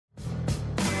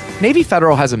Navy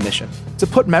Federal has a mission to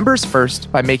put members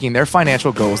first by making their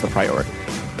financial goals the priority.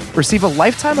 Receive a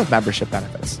lifetime of membership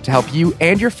benefits to help you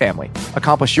and your family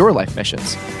accomplish your life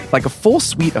missions, like a full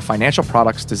suite of financial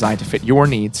products designed to fit your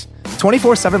needs,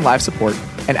 24/7 live support,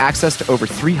 and access to over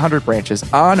 300 branches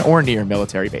on or near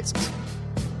military bases.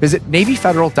 Visit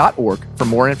NavyFederal.org for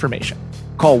more information.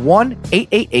 Call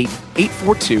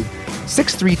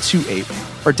 1-888-842-6328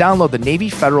 or download the Navy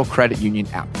Federal Credit Union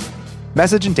app.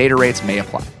 Message and data rates may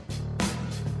apply.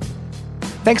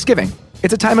 Thanksgiving.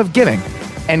 It's a time of giving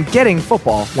and getting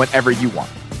football whenever you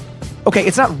want. Okay,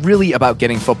 it's not really about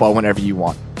getting football whenever you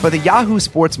want, but the Yahoo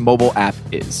Sports mobile app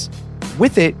is.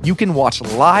 With it, you can watch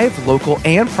live, local,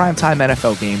 and primetime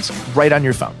NFL games right on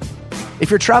your phone. If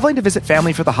you're traveling to visit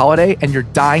family for the holiday and you're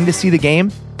dying to see the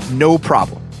game, no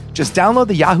problem. Just download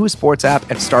the Yahoo Sports app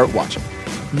and start watching.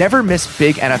 Never miss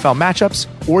big NFL matchups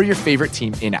or your favorite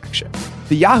team in action.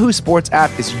 The Yahoo Sports app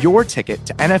is your ticket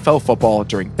to NFL football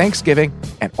during Thanksgiving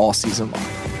and all season long.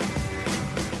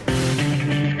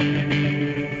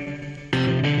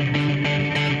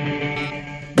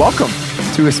 Welcome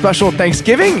to a special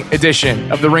Thanksgiving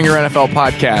edition of the Ringer NFL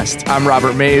podcast. I'm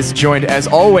Robert Mays, joined as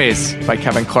always by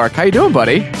Kevin Clark. How you doing,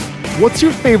 buddy? What's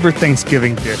your favorite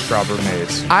Thanksgiving dish, Robert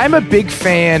Mays? I'm a big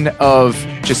fan of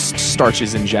just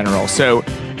starches in general. So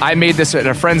I made this at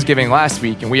a Friendsgiving last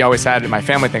week, and we always had it at my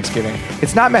family Thanksgiving.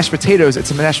 It's not mashed potatoes.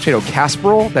 It's a mashed potato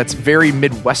casserole that's very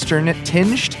Midwestern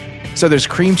tinged. So there's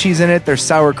cream cheese in it. There's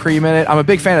sour cream in it. I'm a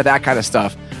big fan of that kind of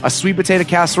stuff. A sweet potato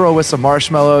casserole with some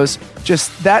marshmallows.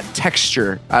 Just that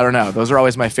texture. I don't know. Those are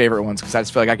always my favorite ones because I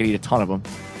just feel like I could eat a ton of them.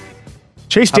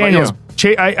 Chase Daniels.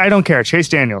 I don't care. Chase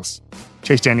Daniels.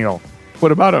 Chase Daniel.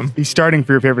 What about him? He's starting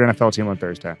for your favorite NFL team on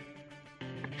Thursday.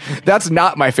 That's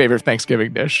not my favorite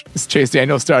Thanksgiving dish. It's Chase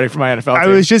Daniel starting for my NFL team. I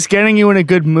was just getting you in a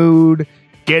good mood,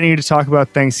 getting you to talk about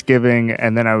Thanksgiving,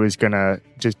 and then I was going to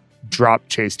just drop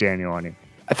Chase Daniel on you.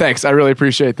 Thanks. I really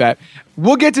appreciate that.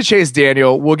 We'll get to Chase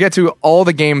Daniel. We'll get to all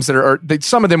the games that are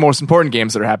some of the most important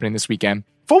games that are happening this weekend.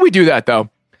 Before we do that,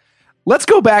 though, let's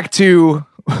go back to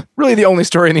really the only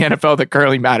story in the NFL that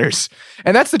currently matters,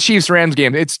 and that's the Chiefs-Rams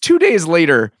game. It's 2 days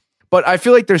later, but I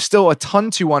feel like there's still a ton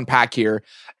to unpack here.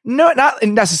 No, not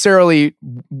necessarily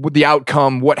the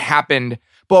outcome, what happened,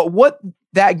 but what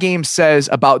that game says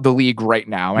about the league right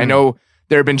now. I know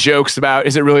there have been jokes about,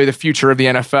 is it really the future of the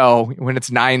NFL when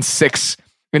it's 9-6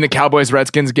 in the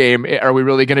Cowboys-Redskins game? Are we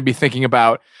really going to be thinking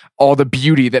about all the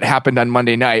beauty that happened on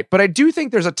Monday night? But I do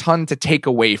think there's a ton to take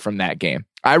away from that game.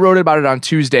 I wrote about it on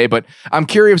Tuesday, but I'm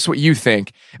curious what you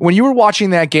think. When you were watching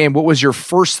that game, what was your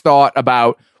first thought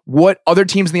about what other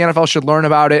teams in the NFL should learn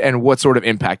about it and what sort of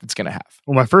impact it's going to have?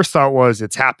 Well, my first thought was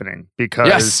it's happening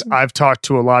because I've talked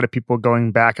to a lot of people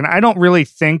going back, and I don't really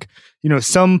think,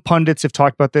 some pundits have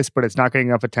talked about this, but it's not getting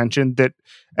enough attention, that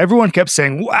everyone kept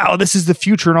saying, wow, this is the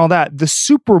future and all that. The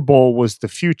Super Bowl was the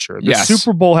future. The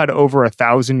Super Bowl had over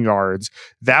 1,000 yards.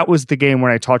 That was the game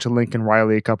when I talked to Lincoln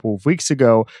Riley a couple of weeks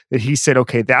ago that he said,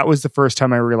 okay, that was the first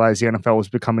time I realized the NFL was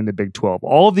becoming the Big 12.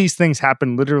 All of these things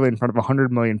happened literally in front of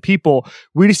 100 million people.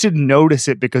 We just didn't notice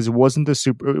it because it wasn't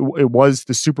it was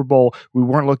the Super Bowl. We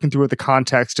weren't looking through the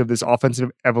context of this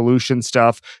offensive evolution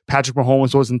stuff. Patrick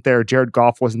Mahomes wasn't there. Jared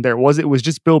Goff wasn't there. It was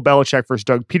just Bill Belichick versus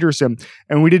Doug Peterson.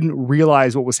 And we didn't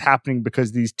realize what was happening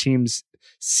because these teams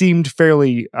seemed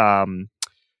fairly,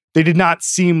 they did not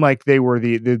seem like they were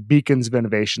the beacons of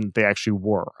innovation that they actually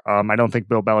were. I don't think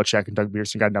Bill Belichick and Doug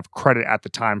Peterson got enough credit at the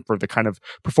time for the kind of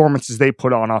performances they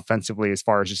put on offensively as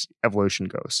far as just evolution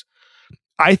goes.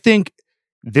 I think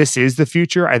this is the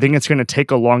future. I think it's going to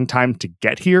take a long time to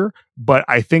get here, but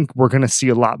I think we're going to see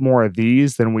a lot more of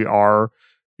these than we are,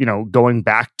 going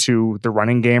back to the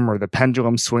running game or the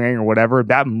pendulum swinging or whatever.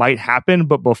 That might happen,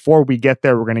 but before we get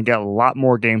there, we're going to get a lot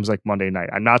more games like Monday night.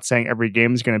 I'm not saying every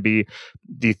game is going to be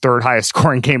the third highest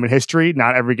scoring game in history.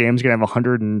 Not every game is going to have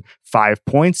 105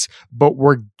 points, but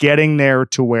we're getting there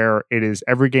to where it is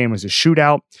every game is a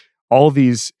shootout. All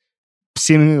these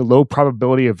seemingly low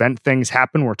probability event things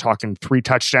happen. We're talking 3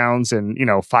 touchdowns and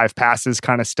 5 passes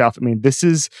kind of stuff. I mean, this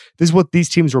is what these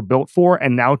teams were built for,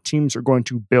 and now teams are going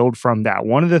to build from that.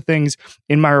 One of the things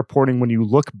in my reporting, when you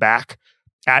look back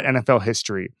at NFL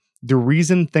history, the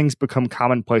reason things become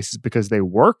commonplace is because they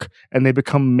work and they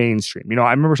become mainstream.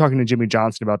 I remember talking to Jimmy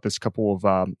Johnson about this a couple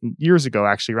of years ago,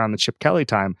 actually around the Chip Kelly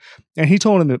time, and he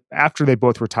told him that after they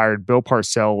both retired, Bill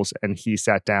Parcells and he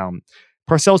sat down.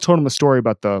 Parcells told him a story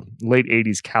about the late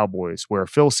 80s Cowboys where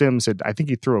Phil Simms I think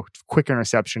he threw a quick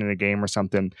interception in a game or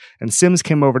something. And Simms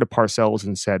came over to Parcells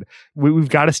and said, we've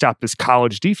got to stop this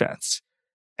college defense.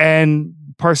 And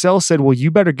Parcells said, well, you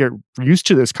better get used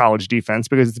to this college defense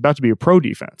because it's about to be a pro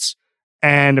defense.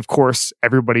 And of course,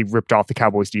 everybody ripped off the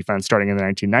Cowboys defense starting in the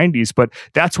 1990s, but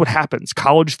that's what happens.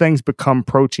 College things become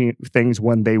pro team things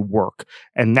when they work.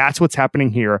 And that's what's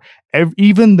happening here.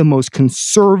 Even the most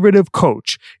conservative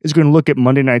coach is going to look at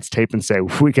Monday night's tape and say,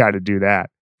 we got to do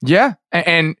that. Yeah.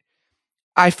 And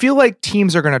I feel like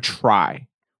teams are going to try.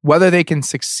 Whether they can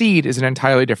succeed is an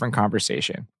entirely different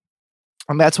conversation.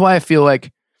 And that's why I feel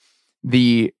like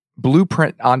the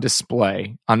blueprint on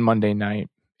display on Monday night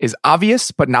is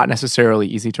obvious, but not necessarily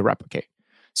easy to replicate.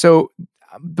 So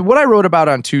what I wrote about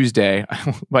on Tuesday,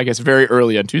 I guess very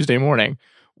early on Tuesday morning,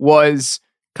 was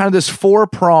kind of this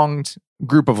 4-pronged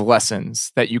group of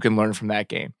lessons that you can learn from that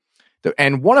game.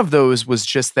 And one of those was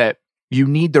just that you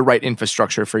need the right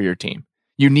infrastructure for your team.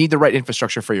 You need the right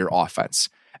infrastructure for your offense.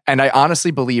 And I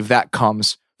honestly believe that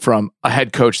comes from a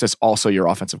head coach that's also your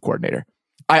offensive coordinator.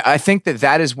 I think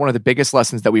that is one of the biggest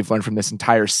lessons that we've learned from this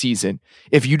entire season.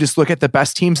 If you just look at the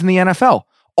best teams in the NFL,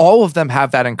 all of them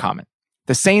have that in common.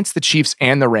 The Saints, the Chiefs,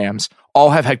 and the Rams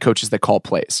all have head coaches that call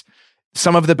plays.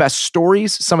 Some of the best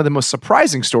stories, some of the most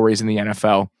surprising stories in the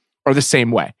NFL are the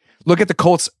same way. Look at the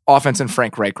Colts offense and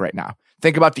Frank Reich right now.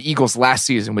 Think about the Eagles last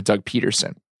season with Doug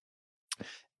Peterson.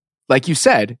 Like you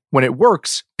said, when it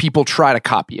works, people try to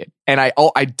copy it. And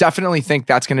I definitely think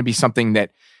that's going to be something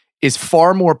that is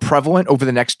far more prevalent over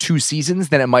the next 2 seasons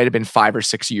than it might have been 5 or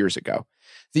 6 years ago.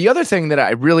 The other thing that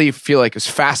I really feel like is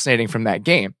fascinating from that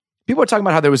game, people are talking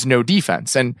about how there was no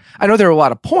defense. And I know there were a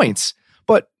lot of points,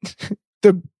 but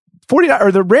the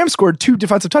Rams scored 2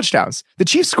 defensive touchdowns. The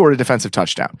Chiefs scored a defensive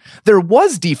touchdown. There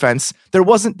was defense. There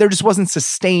just wasn't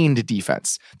sustained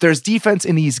defense. There's defense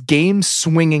in these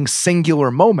game-swinging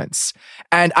singular moments.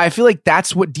 And I feel like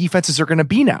that's what defenses are going to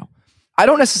be now. I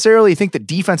don't necessarily think that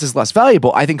defense is less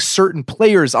valuable. I think certain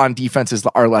players on defenses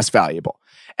are less valuable.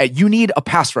 You need a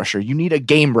pass rusher. You need a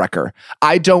game wrecker.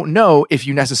 I don't know if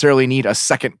you necessarily need a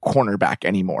second cornerback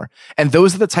anymore. And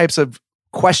those are the types of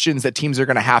questions that teams are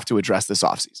going to have to address this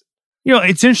offseason. You know,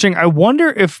 it's interesting. I wonder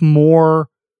if more,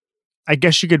 I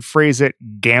guess you could phrase it,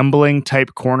 gambling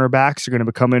type cornerbacks are going to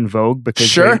become in vogue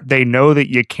because they know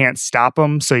that you can't stop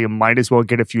them. So you might as well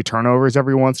get a few turnovers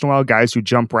every once in a while. Guys who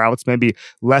jump routes, maybe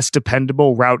less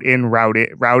dependable, route in,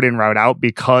 route out,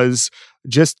 because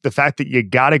just the fact that you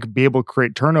got to be able to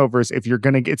create turnovers if you're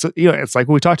going to get, it's like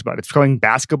what we talked about. It's playing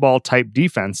basketball type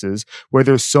defenses where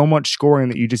there's so much scoring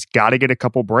that you just got to get a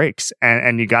couple breaks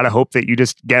and you got to hope that you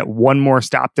just get one more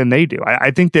stop than they do.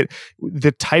 I think that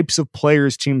the types of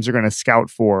players teams are going to scout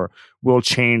for will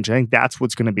change. I think that's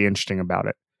what's going to be interesting about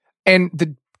it. And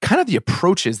the kind of the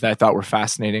approaches that I thought were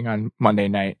fascinating on Monday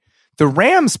night, the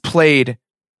Rams played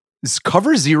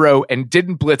cover 0 and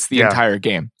didn't blitz the entire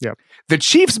game. Yep. The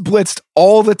Chiefs blitzed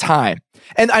all the time.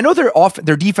 And I know their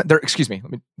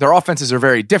offenses are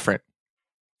very different.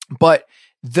 But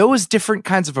those different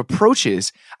kinds of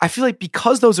approaches, I feel like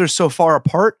because those are so far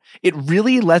apart, it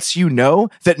really lets you know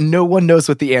that no one knows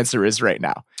what the answer is right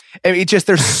now. I mean,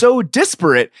 they're so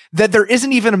disparate that there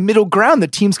isn't even a middle ground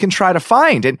that teams can try to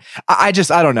find. And I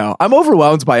don't know. I'm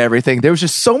overwhelmed by everything. There was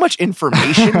just so much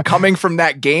information coming from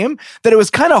that game that it was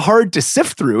kind of hard to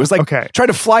sift through. It was like trying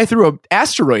to fly through an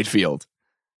asteroid field.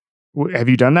 Have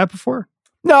you done that before?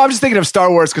 No, I'm just thinking of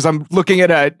Star Wars because I'm looking at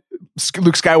a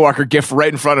Luke Skywalker gif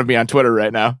right in front of me on Twitter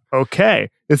right now. Okay.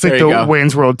 It's like the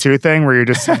Wayne's World 2 thing where you're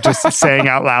just saying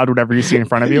out loud whatever you see in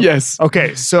front of you. Yes.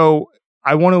 Okay. So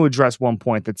I want to address one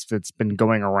point that's been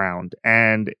going around.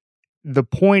 And the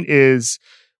point is,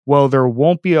 well, there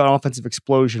won't be an offensive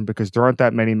explosion because there aren't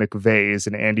that many McVays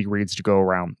and Andy Reids to go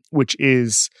around, which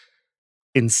is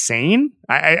insane.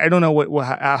 I don't know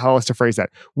how else to phrase that.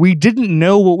 We didn't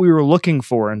know what we were looking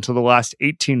for until the last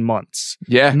 18 months.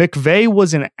 Yeah. McVay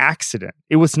was an accident.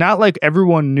 It was not like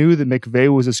everyone knew that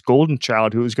McVay was this golden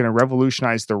child who was going to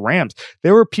revolutionize the Rams.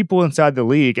 There were people inside the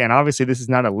league, and obviously this is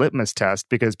not a litmus test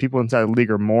because people inside the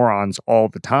league are morons all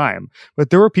the time.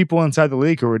 But there were people inside the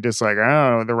league who were just like, I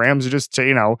don't know, the Rams are just,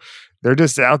 they're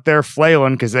just out there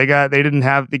flailing because they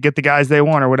didn't get the guys they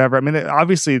want or whatever. I mean,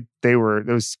 obviously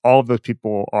all of those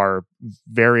people are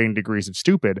varying degrees of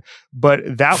stupid, but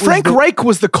that Frank Reich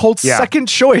was the Colts' second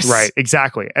choice. Right,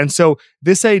 exactly. And so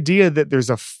this idea that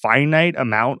there's a finite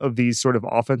amount of these sort of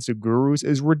offensive gurus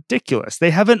is ridiculous.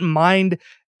 They haven't mined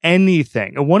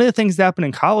anything. And one of the things that happened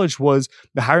in college was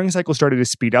the hiring cycle started to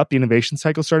speed up, the innovation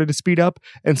cycle started to speed up.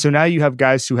 And so now you have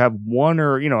guys who have one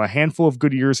or, a handful of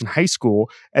good years in high school,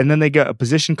 and then they get a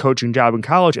position coaching job in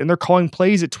college and they're calling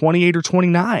plays at 28 or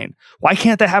 29. Why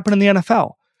can't that happen in the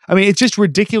NFL? I mean, it's just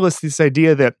ridiculous, this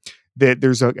idea that that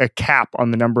there's a cap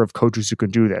on the number of coaches who can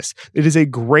do this. It is a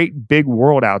great big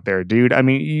world out there, dude. I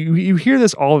mean, you hear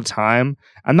this all the time.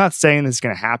 I'm not saying this is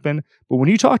going to happen, but when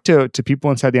you talk to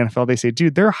people inside the NFL, they say,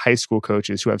 dude, there are high school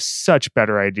coaches who have such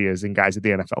better ideas than guys at the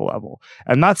NFL level.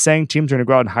 I'm not saying teams are going to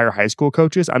go out and hire high school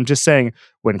coaches. I'm just saying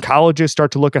when colleges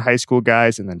start to look at high school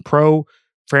guys and then pro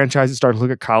franchises start to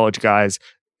look at college guys,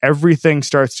 everything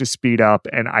starts to speed up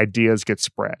and ideas get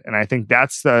spread. And I think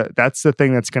that's the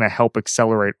thing that's going to help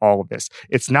accelerate all of this.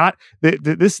 It's not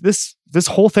this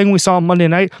whole thing we saw on Monday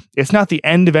night. It's not the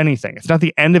end of anything. It's not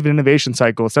the end of an innovation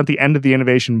cycle. It's not the end of the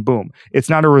innovation boom.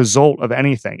 It's not a result of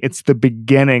anything. It's the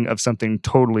beginning of something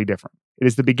totally different. It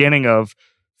is the beginning of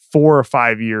 4 or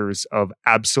 5 years of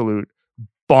absolute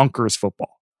bonkers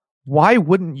football. Why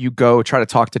wouldn't you go try to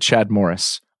talk to Chad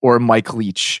Morris or Mike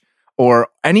Leach or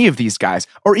any of these guys?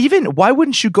 Or even, why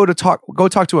wouldn't you go talk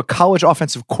to a college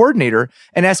offensive coordinator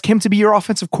and ask him to be your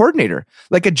offensive coordinator?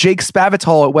 Like a Jake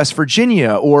Spavital at West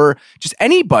Virginia, or just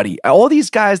anybody. All these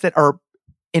guys that are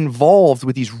involved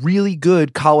with these really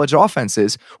good college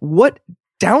offenses. What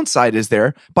downside is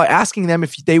there by asking them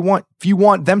if you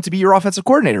want them to be your offensive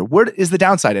coordinator? What is the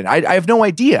downside in it? I have no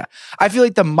idea. I feel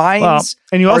like the minds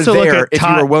and you also are there look at if you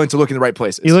are willing to look in the right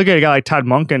places. You look at a guy like Todd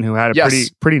Monken, who had a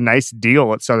pretty nice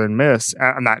deal at Southern Miss.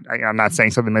 I'm not saying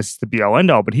Southern Miss is the be all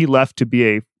end all, but he left to be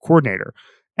a coordinator.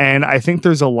 And I think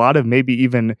there's a lot of maybe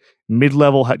even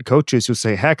mid-level head coaches who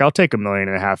say, heck, I'll take $1.5 million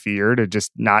a year to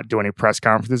just not do any press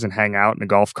conferences and hang out in a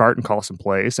golf cart and call some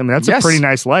plays. I mean, that's a pretty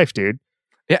nice life, dude.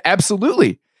 Yeah,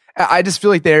 absolutely. I just feel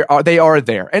like they are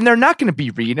there, and they're not going to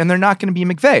be Reed, and they're not going to be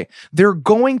McVay. They're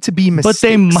going to be mistakes. But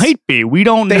they might be. We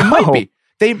don't know.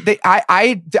 They might be.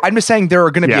 I'm just saying there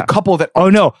are going to be a couple that. Oh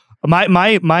no,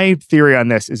 my theory on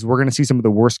this is we're going to see some of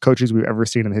the worst coaches we've ever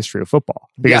seen in the history of football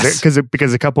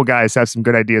because a couple guys have some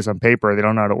good ideas on paper. They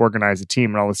don't know how to organize a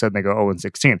team, and all of a sudden they go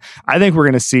 0-16. I think we're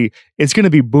going to see it's going to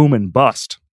be boom and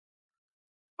bust.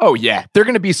 Oh yeah, they're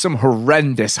going to be some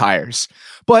horrendous hires,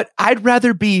 but I'd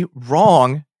rather be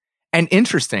wrong and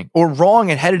interesting, or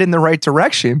wrong and headed in the right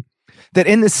direction, that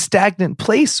in this stagnant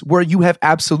place where you have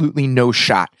absolutely no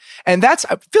shot. And I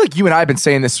feel like you and I have been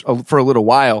saying this for a little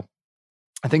while.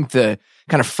 I think the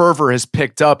kind of fervor has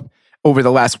picked up over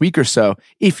the last week or so.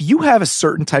 If you have a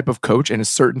certain type of coach and a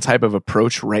certain type of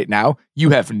approach right now, you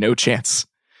have no chance.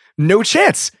 No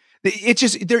chance. It's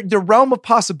just the realm of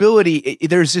possibility.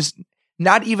 There's just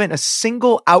not even a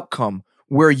single outcome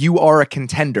where you are a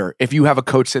contender if you have a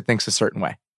coach that thinks a certain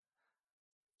way.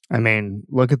 I mean,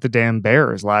 look at the damn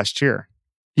Bears last year.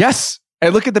 Yes.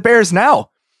 And look at the Bears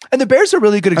now. And the Bears are a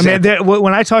really good example. I mean,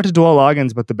 when I talked to Dwell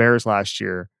Loggins about the Bears last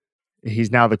year,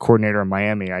 he's now the coordinator in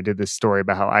Miami. I did this story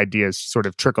about how ideas sort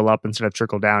of trickle up instead of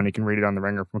trickle down. You can read it on The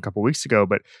Ringer from a couple weeks ago.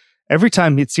 But every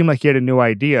time it seemed like he had a new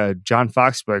idea, John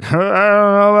Fox was like, I don't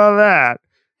know about that.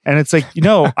 And it's like,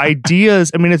 ideas.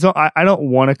 I mean, I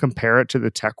don't want to compare it to the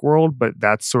tech world, but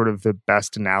that's sort of the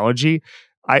best analogy.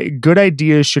 Good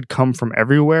ideas should come from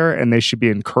everywhere, and they should be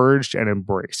encouraged and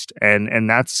embraced. And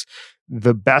that's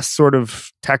the best sort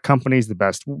of tech companies, the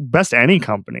best any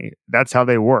company. That's how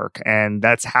they work. And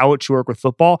that's how it should work with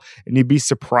football. And you'd be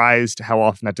surprised how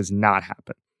often that does not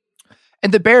happen.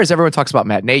 And the Bears, everyone talks about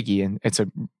Matt Nagy, and it's a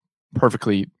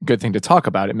perfectly good thing to talk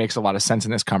about. It makes a lot of sense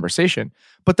in this conversation.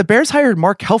 But the Bears hired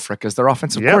Mark Helfrich as their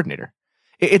offensive coordinator.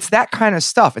 It's that kind of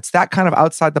stuff. It's that kind of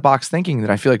outside the box thinking that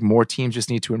I feel like more teams just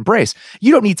need to embrace.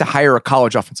 You don't need to hire a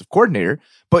college offensive coordinator,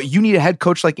 but you need a head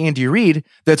coach like Andy Reid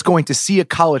that's going to see a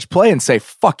college play and say,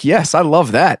 fuck yes, I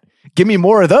love that. Give me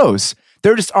more of those.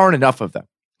 There just aren't enough of them.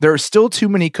 There are still too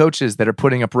many coaches that are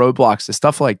putting up roadblocks to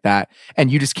stuff like that, and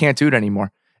you just can't do it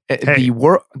anymore.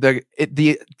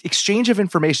 The exchange of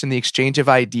information, the exchange of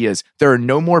ideas, there are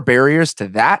no more barriers to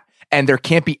that, and there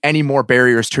can't be any more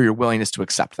barriers to your willingness to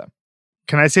accept them.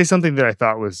 Can I say something that I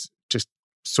thought was just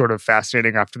sort of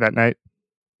fascinating after that night?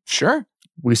 Sure.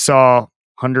 We saw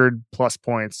 100-plus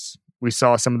points. We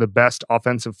saw some of the best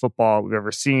offensive football we've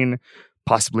ever seen,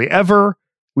 possibly ever.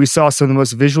 We saw some of the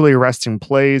most visually arresting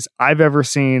plays I've ever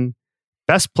seen.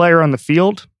 Best player on the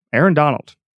field, Aaron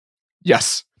Donald.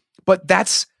 Yes. But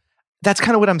that's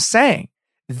kind of what I'm saying.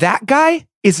 That guy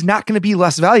is not going to be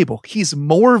less valuable. He's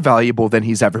more valuable than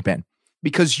he's ever been,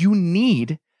 because you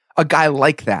need a guy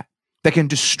like that can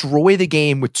destroy the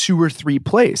game with 2 or 3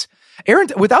 plays.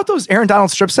 Without those Aaron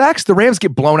Donald strip sacks, the Rams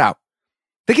get blown out.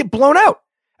 They get blown out.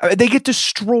 They get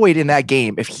destroyed in that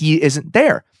game if he isn't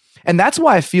there. And that's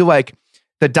why I feel like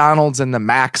the Donalds and the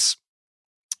Macs,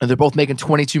 they're both making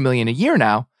 $22 million a year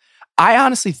now. I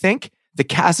honestly think the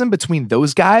chasm between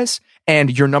those guys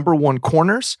and your number one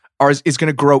corners is going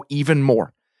to grow even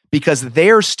more, because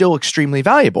they're still extremely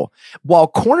valuable. While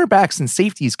cornerbacks and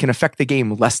safeties can affect the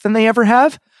game less than they ever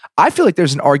have, I feel like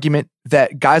there's an argument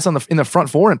that guys in the front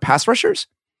four and pass rushers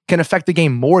can affect the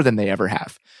game more than they ever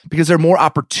have because there are more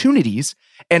opportunities,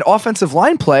 and offensive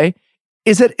line play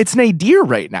it's an nadir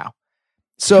right now.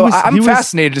 So I'm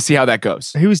fascinated to see how that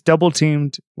goes. He was double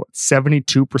teamed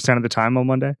 72% of the time on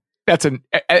Monday. I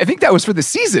think that was for the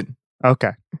season.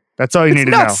 Okay. That's all you need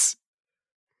to know.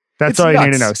 That's all you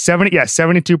need to know.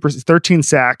 72%, 13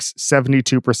 sacks,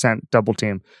 72% double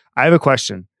team. I have a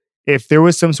question. If there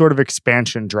was some sort of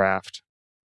expansion draft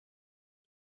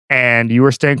and you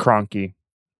were Stan Kroenke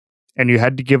and you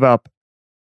had to give up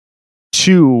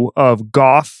 2 of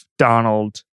Goff,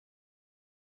 Donald,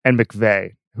 and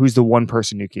McVay, who's the one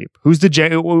person you keep? Who's the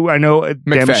I know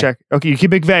Damashek. Okay, you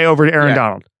keep McVay over to Aaron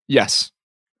Donald. Yes.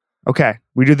 Okay,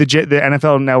 we do the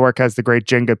NFL Network has the great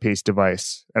Jenga piece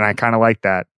device, and I kind of like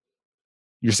that.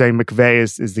 You're saying McVay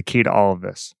is the key to all of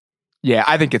this? Yeah,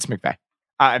 I think it's McVay.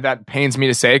 That pains me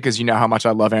to say because you know how much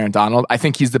I love Aaron Donald. I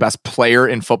think he's the best player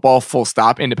in football, full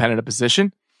stop, independent of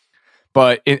position.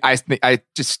 But you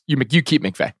keep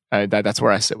McVay. That's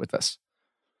where I sit with this.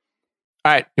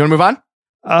 All right, you want to move on?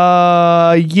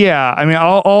 Yeah. I mean,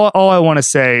 all I want to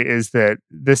say is that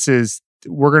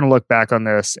we're going to look back on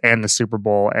this and the Super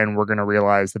Bowl, and we're going to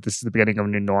realize that this is the beginning of a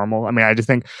new normal. I mean, I just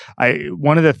think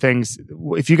one of the things,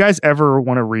 if you guys ever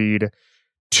want to read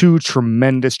 2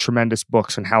 tremendous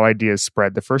books on how ideas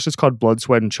spread, the first is called Blood,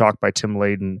 Sweat, and Chalk by Tim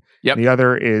Layden. Yep. The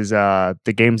other is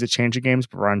The Games That Change the Games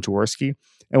by Ron Jaworski.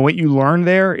 And what you learn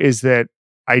there is that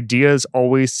ideas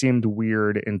always seemed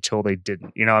weird until they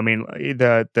didn't. You know, I mean,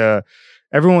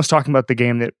 everyone was talking about the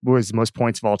game that was the most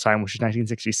points of all time, which is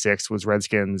 1966, was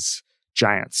Redskins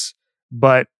Giants.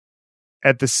 But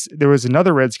there was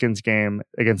another Redskins game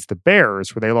against the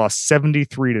Bears where they lost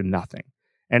 73-0.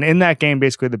 And in that game,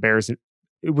 basically the Bears,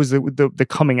 it was the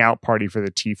coming out party for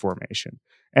the T formation.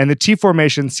 And the T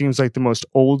formation seems like the most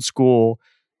old school,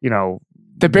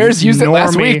 the Bears used it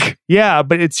last week. Yeah,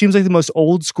 but it seems like the most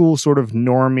old school sort of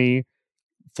normie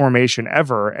formation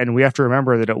ever. And we have to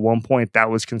remember that at one point that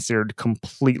was considered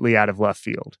completely out of left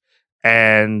field.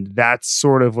 And that's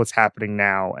sort of what's happening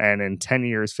now. And in 10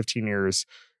 years, 15 years,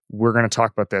 we're going to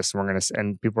talk about this,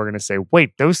 and people are going to say,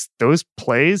 wait, those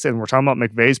plays, and we're talking about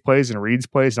McVay's plays and Reed's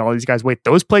plays and all these guys, wait,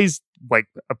 those plays like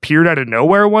appeared out of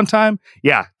nowhere one time?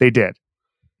 Yeah, they did.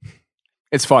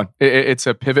 It's fun. It's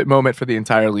a pivot moment for the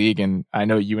entire league, and I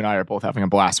know you and I are both having a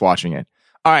blast watching it.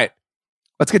 All right,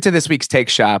 let's get to this week's Take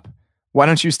Shop. Why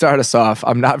don't you start us off?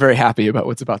 I'm not very happy about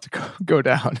what's about to go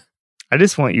down. I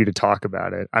just want you to talk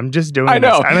about it. I'm just doing I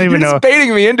know. This. I don't even know. You're just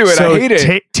baiting me into it. So I hate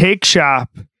it. Take Shop,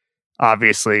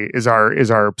 obviously, is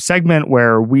our segment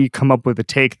where we come up with a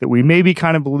take that we maybe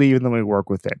kind of believe and then we work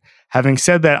with it. Having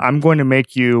said that, I'm going to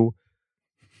make you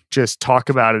just talk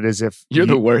about it as if you're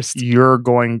the worst.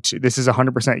 This is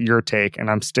 100% your take, and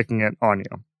I'm sticking it on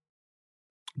you.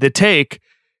 The take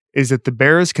is that the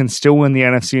Bears can still win the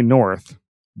NFC North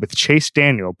with Chase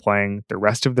Daniel playing the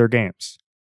rest of their games.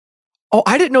 Oh,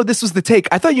 I didn't know this was the take.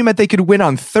 I thought you meant they could win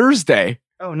on Thursday.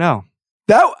 Oh, no.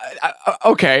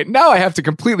 Okay, now I have to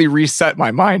completely reset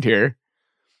my mind here.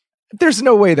 There's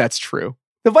no way that's true.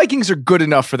 The Vikings are good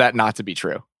enough for that not to be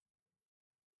true.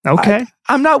 Okay.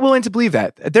 I'm not willing to believe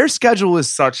that. Their schedule is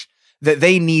such that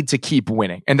they need to keep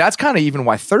winning. And that's kind of even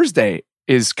why Thursday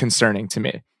is concerning to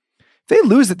me. If they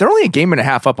lose it, they're only a game and a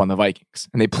half up on the Vikings.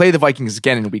 And they play the Vikings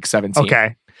again in week 17.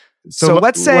 Okay. So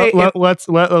let's say... Let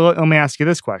me ask you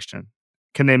this question.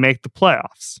 Can they make the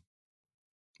playoffs?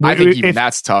 I think even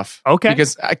that's tough. Okay.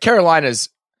 Because I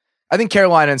think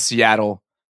Carolina and Seattle,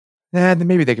 then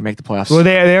maybe they can make the playoffs. Well,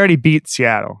 they already beat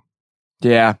Seattle.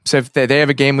 Yeah. So if they have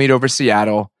a game lead over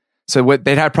Seattle, so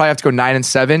they'd probably have to go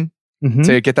 9-7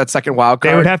 to get that second wild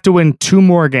card. They would have to win 2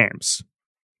 more games.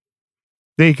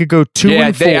 They could go 2-4.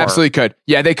 Yeah, they absolutely could.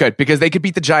 Yeah, they could, because they could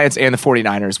beat the Giants and the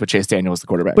 49ers with Chase Daniel as the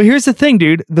quarterback. But here's the thing,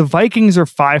 dude. The Vikings are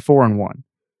 5-4-1.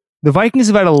 The Vikings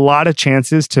have had a lot of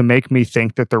chances to make me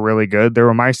think that they're really good. They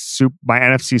were my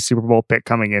NFC Super Bowl pick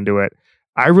coming into it.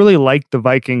 I really like the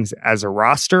Vikings as a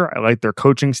roster. I like their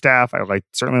coaching staff. I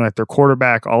certainly like their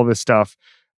quarterback, all this stuff.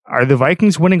 Are the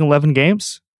Vikings winning 11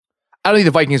 games? I don't think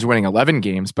the Vikings are winning 11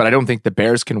 games, but I don't think the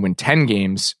Bears can win 10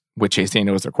 games with Chase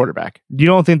Daniel as their quarterback. You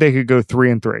don't think they could go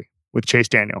 3-3 with Chase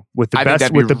Daniel with the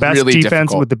best defense,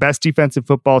 difficult. With the best defensive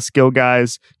football skill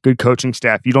guys, good coaching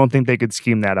staff? You don't think they could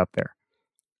scheme that up there?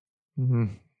 Mm-hmm.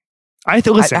 I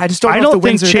just don't. I don't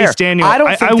think Chase Daniel.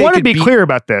 I want to be clear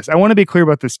about this. I want to be clear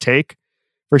about this take.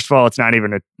 First of all, it's not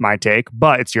even my take,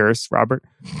 but it's yours, Robert.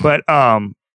 But I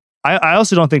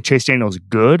also don't think Chase Daniel is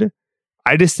good.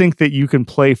 I just think that you can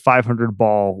play 500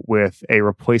 ball with a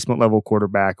replacement level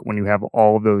quarterback when you have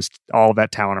all of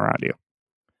that talent around you.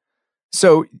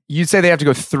 So you'd say they have to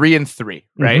go 3-3,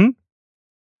 right? Mm-hmm.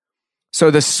 So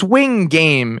the swing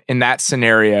game in that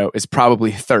scenario is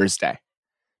probably Thursday,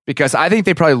 because I think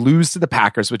they probably lose to the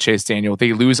Packers with Chase Daniel.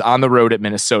 They lose on the road at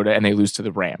Minnesota, and they lose to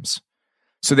the Rams.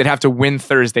 So they'd have to win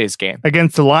Thursday's game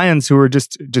against the Lions, who are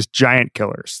just giant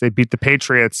killers. They beat the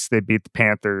Patriots. They beat the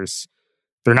Panthers.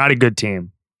 They're not a good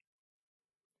team.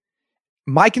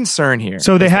 My concern here.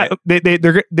 So they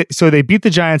beat the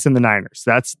Giants and the Niners.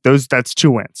 That's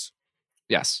 2 wins.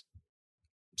 Yes.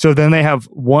 So then they have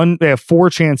 4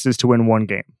 chances to win 1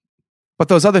 game. But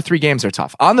those other 3 games are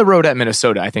tough. On the road at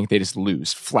Minnesota, I think they just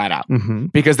lose flat out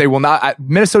because they will not.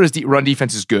 Minnesota's run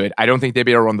defense is good. I don't think they'll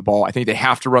be able to run the ball. I think they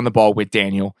have to run the ball with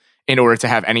Daniel in order to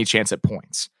have any chance at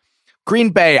points. Green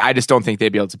Bay, I just don't think they'd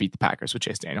be able to beat the Packers with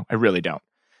Chase Daniel. I really don't.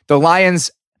 The Lions,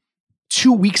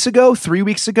 3 weeks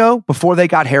ago, before they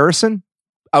got Harrison,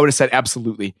 I would have said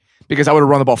absolutely, because I would have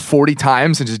run the ball 40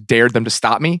 times and just dared them to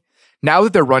stop me. Now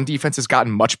that their run defense has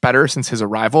gotten much better since his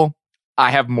arrival, I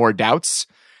have more doubts.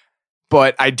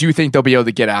 But I do think they'll be able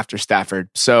to get after Stafford.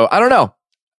 So I don't know.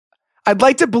 I'd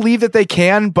like to believe that they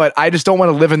can, but I just don't want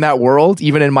to live in that world,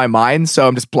 even in my mind. So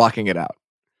I'm just blocking it out.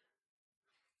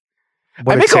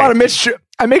 I make a lot of Mitch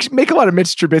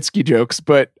Trubisky jokes,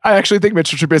 but I actually think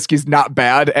Mitch Trubisky's not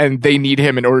bad, and they need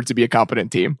him in order to be a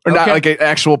competent team, or not like an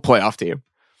actual playoff team.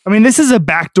 I mean, this is a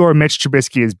backdoor Mitch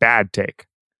Trubisky is bad take.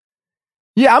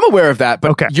 Yeah, I'm aware of that,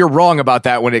 but you're wrong about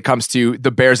that when it comes to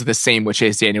the Bears are the same with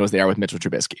Chase Daniel as they are with Mitchell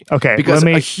Trubisky. Okay. Because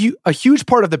a huge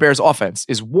part of the Bears offense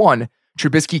is 1,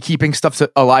 Trubisky keeping stuff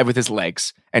alive with his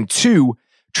legs, and 2,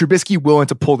 Trubisky willing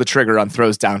to pull the trigger on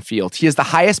throws downfield. He has the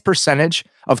highest percentage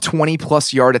of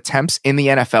 20-plus yard attempts in the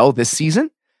NFL this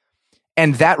season,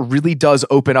 and that really does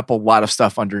open up a lot of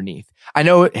stuff underneath. I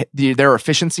know their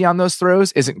efficiency on those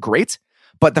throws isn't great,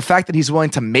 but the fact that he's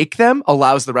willing to make them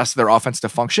allows the rest of their offense to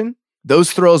function.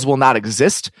 Those throws will not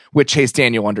exist with Chase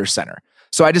Daniel under center.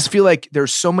 So I just feel like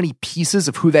there's so many pieces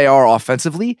of who they are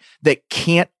offensively that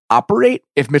can't operate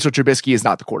if Mitchell Trubisky is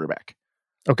not the quarterback.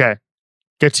 Okay.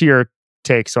 Get to your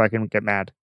take so I can get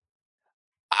mad.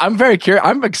 I'm very curious.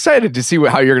 I'm excited to see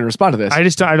how you're going to respond to this.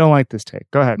 I don't like this take.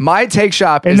 Go ahead. My take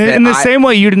shop is in the same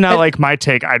way you did not like my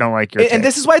take, I don't like your take. And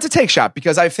this is why it's a take shop,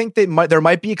 because I think that there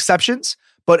might be exceptions,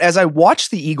 but as I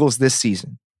watch the Eagles this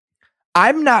season,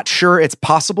 I'm not sure it's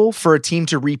possible for a team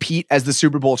to repeat as the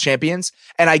Super Bowl champions.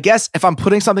 And I guess if I'm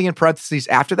putting something in parentheses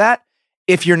after that,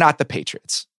 if you're not the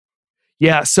Patriots.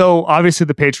 Yeah, so obviously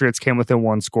the Patriots came within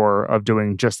 1 score of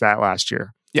doing just that last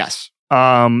year. Yes.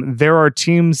 There are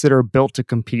teams that are built to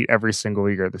compete every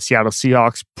single year. The Seattle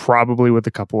Seahawks, probably with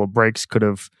a couple of breaks, could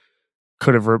have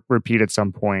repeated at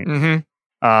some point.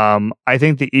 I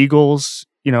think the Eagles,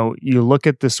 you look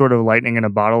at the sort of lightning in a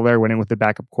bottle there, winning with the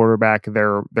backup quarterback,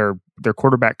 their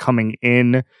quarterback coming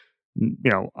in,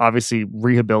 obviously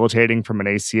rehabilitating from an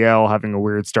ACL, having a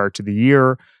weird start to the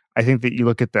year. I think that you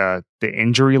look at the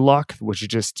injury luck, which is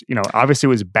just, obviously it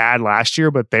was bad last year,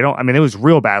 but it was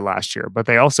real bad last year, but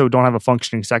they also don't have a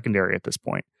functioning secondary at this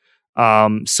point.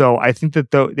 So I think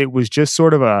that it was just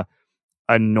sort of a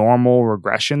normal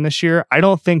regression this year. I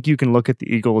don't think you can look at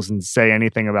the Eagles and say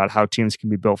anything about how teams can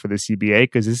be built for the CBA,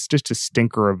 because it's just a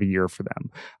stinker of a year for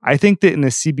them. I think that in the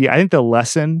CBA, I think the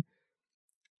lesson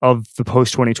of the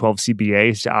post-2012 CBA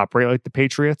is to operate like the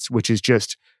Patriots, which is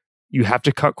just, you have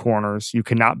to cut corners. You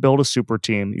cannot build a super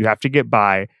team. You have to get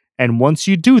by. And once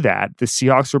you do that, the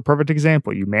Seahawks are a perfect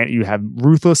example. You have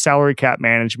ruthless salary cap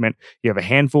management. You have a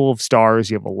handful of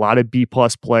stars. You have a lot of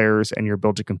B-plus players, and you're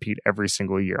built to compete every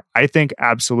single year. I think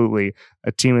absolutely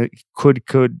a team that could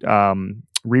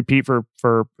repeat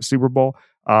for Super Bowl.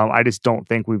 I just don't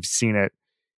think we've seen it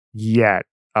yet.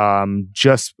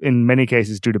 Just in many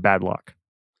cases due to bad luck.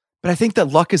 But I think that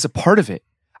luck is a part of it.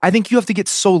 I think you have to get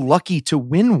so lucky to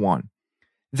win one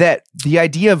that the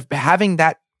idea of having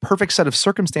that perfect set of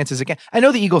circumstances again. I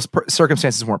know the Eagles'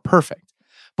 circumstances weren't perfect,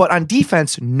 but on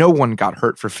defense, no one got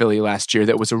hurt for Philly last year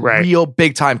that was a real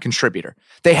big time contributor.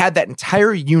 They had that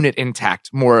entire unit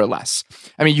intact, more or less.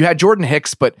 I mean, you had Jordan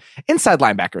Hicks, but inside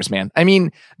linebackers, man. I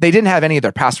mean, they didn't have any of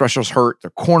their pass rushers hurt.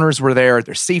 Their corners were there.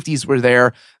 Their safeties were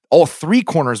there. All 3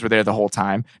 corners were there the whole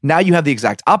time. Now you have the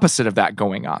exact opposite of that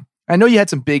going on. I know you had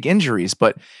some big injuries,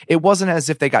 but it wasn't as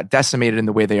if they got decimated in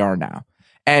the way they are now.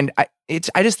 And I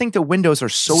just think the windows are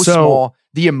so small,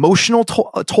 the emotional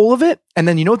toll of it. And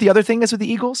then you know what the other thing is with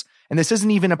the Eagles? And this isn't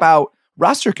even about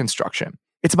roster construction.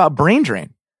 It's about brain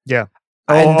drain. Yeah.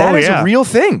 And that is a real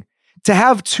thing. To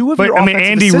have 2 of your offensive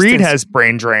Andy Reid has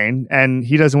brain drain and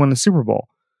he doesn't win the Super Bowl.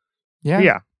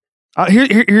 Yeah.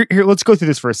 Here. Let's go through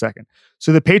this for a second.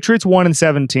 So the Patriots won in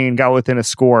 17, got within a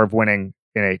score of winning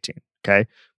in 18. Okay.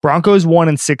 Broncos won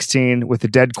in 16 with a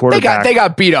dead quarterback. They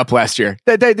got beat up last year.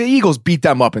 The Eagles beat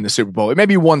them up in the Super Bowl. It may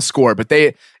be one score, but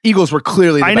Eagles were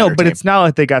clearly the better but team. It's not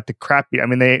like they got the crap beat. I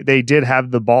mean, they did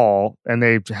have the ball and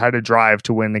they had a drive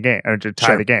to win the game or to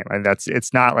tie the game. And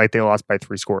it's not like they lost by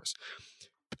 3 scores.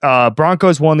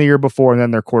 Broncos won the year before and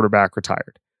then their quarterback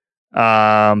retired.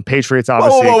 Patriots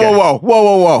obviously.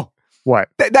 Whoa. What?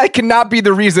 That cannot be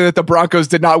the reason that the Broncos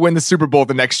did not win the Super Bowl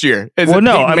the next year.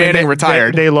 Manning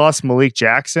retired. They lost Malik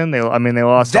Jackson. They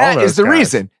lost. That all is the guys.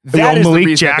 reason. That is Malik the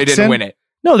reason Jackson, they didn't win it.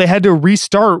 No, they had to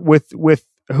restart with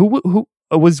who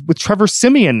was with Trevor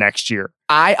Siemian next year.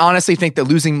 I honestly think that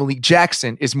losing Malik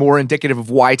Jackson is more indicative of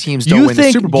why teams don't win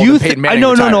the Super Bowl than Peyton Manning.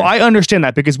 No. I understand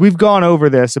that because we've gone over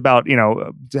this about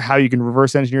how you can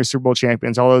reverse engineer Super Bowl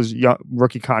champions, all those young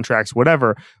rookie contracts,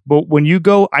 whatever. But when you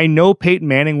go, I know Peyton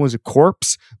Manning was a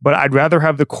corpse, but I'd rather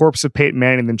have the corpse of Peyton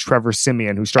Manning than Trevor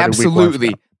Siemian, who started absolutely.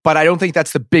 Week 1. But I don't think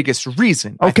that's the biggest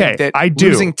reason. Okay, I do.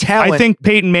 Losing talent. I think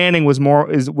Peyton Manning was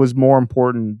more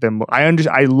important than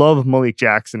I love Malik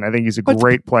Jackson. I think he's a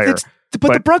great player.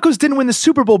 But the Broncos didn't win the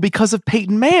Super Bowl because of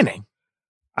Peyton Manning.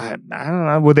 I don't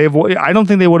know. I don't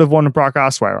think they would have won Brock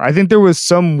Osweiler. I think there was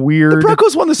some weird. The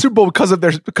Broncos won the Super Bowl because of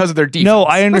their defense. No,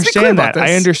 I understand that.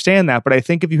 I understand that. But I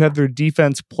think if you have their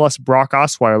defense plus Brock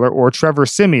Osweiler or Trevor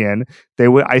Siemian, they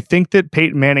would. I think that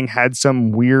Peyton Manning had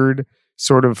some weird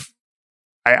sort of.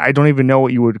 I don't even know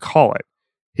what you would call it.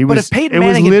 But if Peyton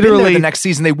Manning had been there the next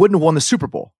season, they wouldn't have won the Super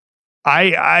Bowl.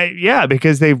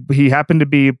 Because he happened to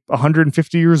be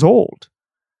 150 years old.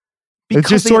 It's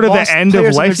just sort of the end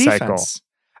of life cycle.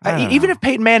 Even if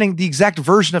Peyton Manning, the exact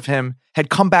version of him,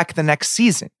 had come back the next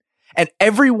season, and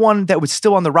everyone that was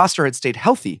still on the roster had stayed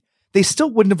healthy, they still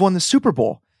wouldn't have won the Super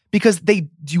Bowl because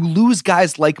you lose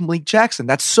guys like Malik Jackson.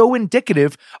 That's so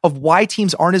indicative of why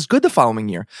teams aren't as good the following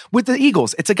year. With the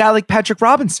Eagles, it's a guy like Patrick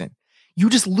Robinson. You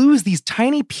just lose these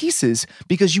tiny pieces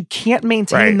because you can't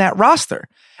maintain that roster.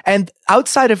 And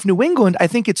outside of New England, I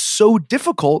think it's so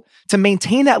difficult to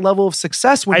maintain that level of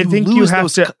success when you lose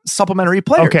those supplementary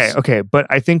players. Okay. But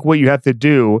I think what you have to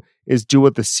do is do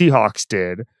what the Seahawks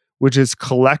did, which is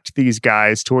collect these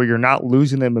guys to where you're not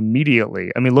losing them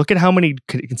immediately. I mean, look at how many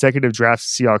consecutive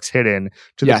drafts Seahawks hit in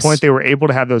to the point they were able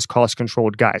to have those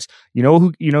cost-controlled guys. You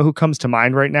know who comes to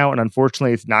mind right now, and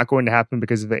unfortunately it's not going to happen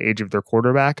because of the age of their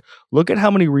quarterback. Look at how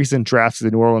many recent drafts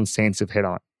the New Orleans Saints have hit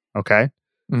on, okay?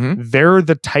 Mm-hmm. They're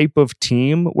the type of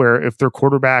team where if their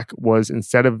quarterback was,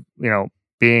 instead of,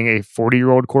 being a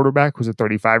 40-year-old quarterback who's a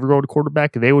 35-year-old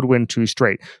quarterback, they would win 2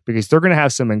 straight because they're going to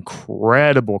have some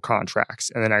incredible contracts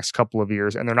in the next couple of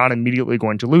years, and they're not immediately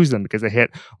going to lose them because they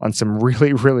hit on some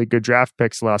really, really good draft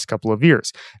picks the last couple of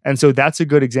years. And so that's a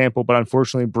good example, but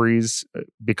unfortunately Breeze,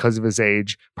 because of his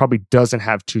age, probably doesn't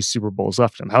have 2 Super Bowls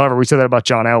left in him. However, we said that about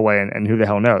John Elway, and who the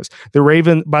hell knows. The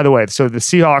Ravens, by the way, so the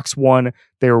Seahawks won.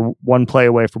 They were 1 play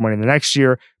away from winning the next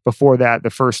year. Before that, the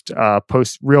first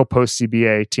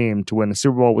post-CBA team to win the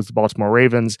Super Bowl was the Baltimore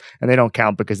Ravens, and they don't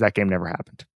count because that game never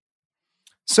happened.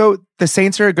 So the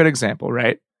Saints are a good example,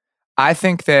 right? I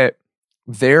think that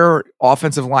their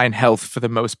offensive line health for the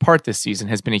most part this season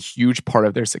has been a huge part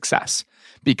of their success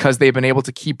because they've been able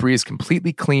to keep Breeze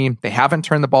completely clean. They haven't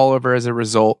turned the ball over as a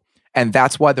result, and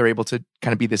that's why they're able to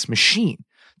kind of be this machine.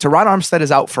 Teron Armstead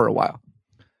is out for a while.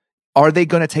 Are they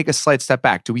going to take a slight step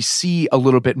back? Do we see a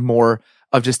little bit more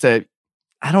of just that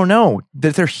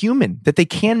they're human, that they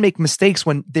can make mistakes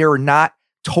when they're not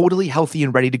totally healthy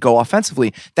and ready to go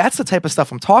offensively? That's the type of stuff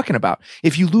I'm talking about.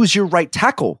 If you lose your right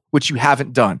tackle, which you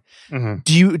haven't done,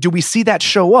 do we see that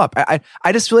show up? I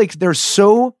just feel like it's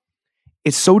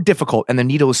so difficult, and the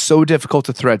needle is so difficult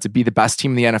to thread to be the best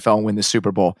team in the NFL and win the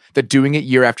Super Bowl, that doing it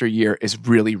year after year is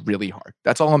really, really hard.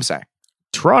 That's all I'm saying.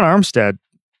 Teron Armstead,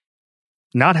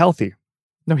 not healthy.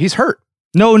 No, he's hurt.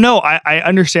 No, I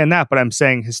understand that, but I'm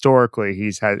saying historically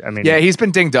he's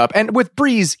been dinged up. And with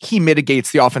Breeze, he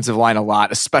mitigates the offensive line a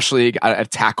lot, especially a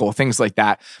tackle, things like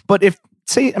that. But I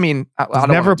don't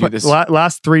want to do this.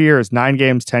 Last 3 years, 9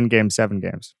 games, 10 games, 7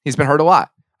 games. He's been hurt a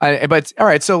lot. But all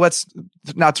right, so let's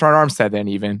not Teron Armstead then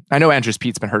even. I know Andrews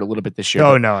Pete's been hurt a little bit this year.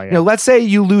 Oh, no. Yeah. Let's say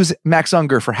you lose Max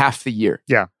Unger for half the year.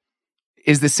 Yeah.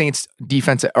 Is the Saints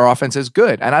defense or offense as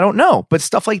good? And I don't know, but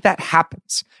stuff like that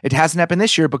happens. It hasn't happened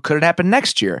this year, but could it happen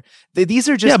next year? These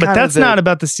are just but that's not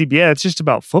about the CBA. It's just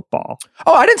about football.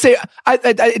 Oh, I didn't say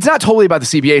it's not totally about the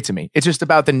CBA to me. It's just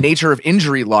about the nature of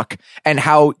injury luck and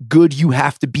how good you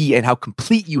have to be and how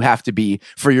complete you have to be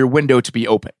for your window to be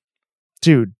open.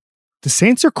 Dude, the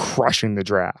Saints are crushing the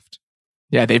draft.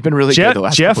 Yeah, they've been really good the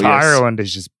last couple years. Jeff Ireland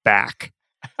is just back.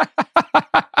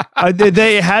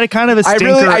 They had a kind of a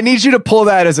stinker. I need you to pull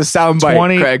that as a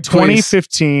soundbite, Craig.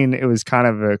 2015, it was kind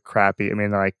of a crappy. I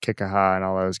mean, like Kikaha and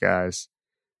all those guys.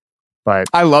 But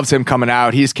I loved him coming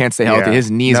out. He just can't stay healthy.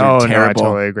 His knees are terrible. No, I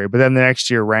totally agree. But then the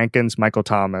next year, Rankins, Michael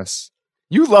Thomas.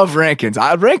 You love Rankins.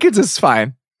 Rankins is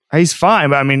fine. He's fine,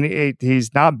 but I mean,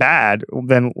 he's not bad.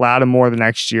 Then Lattimore the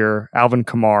next year, Alvin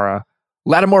Kamara.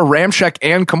 Lattimore, Ramczyk,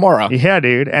 and Kamara. Yeah,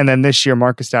 dude. And then this year,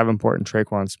 Marcus Davenport and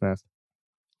Traquan Smith.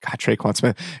 God, Traquan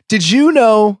Smith. Did you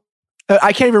know,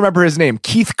 I can't even remember his name,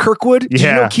 Keith Kirkwood? Did you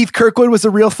know Keith Kirkwood was a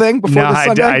real thing before this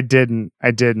Sunday? I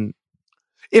didn't.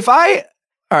 All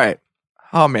right.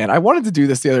 Oh man, I wanted to do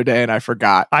this the other day and I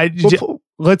forgot.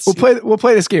 We'll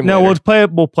play this game. No, later.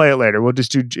 we'll play it later. We'll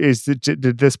just do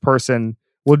did this person.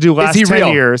 We'll do last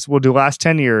 10 years. We'll do last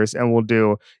 10 years, and we'll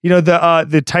do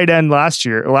the tight end last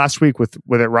week with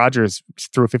it Rodgers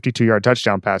threw a 52-yard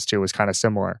touchdown pass to was kind of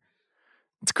similar.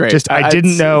 It's great. I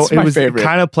didn't know it was favorite. The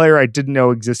kind of player I didn't know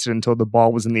existed until the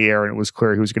ball was in the air and it was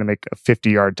clear he was going to make a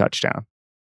 50-yard touchdown.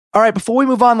 All right, before we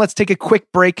move on, let's take a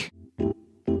quick break.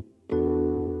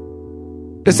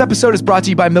 This episode is brought to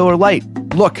you by Miller Lite.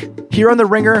 Look, here on The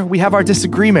Ringer, we have our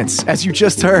disagreements, as you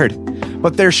just heard.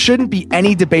 But there shouldn't be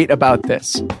any debate about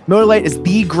this. Miller Lite is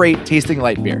the great tasting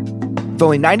light beer. With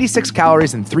only 96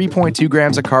 calories and 3.2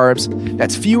 grams of carbs,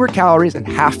 that's fewer calories and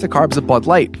half the carbs of Bud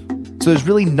Light. So there's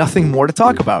really nothing more to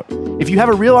talk about. If you have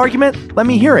a real argument, let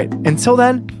me hear it. Until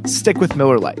then, stick with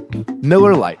Miller Lite.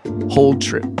 Miller Lite, hold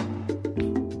true.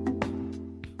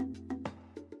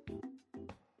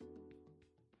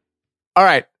 All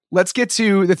right, let's get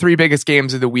to the three biggest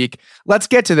games of the week. Let's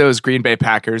get to those Green Bay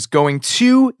Packers going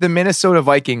to the Minnesota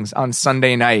Vikings on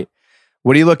Sunday night.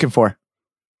 What are you looking for?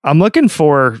 I'm looking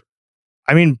for,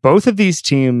 both of these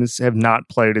teams have not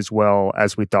played as well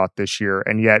as we thought this year.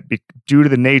 And yet, due to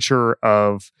the nature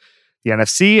of the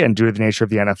NFC and due to the nature of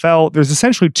the NFL, there's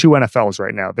essentially two NFLs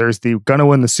right now. There's the gonna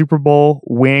win the Super Bowl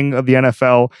wing of the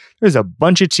NFL. There's a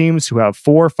bunch of teams who have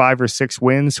 4, 5, or 6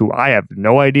 wins who I have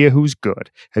no idea who's good.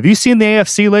 Have you seen the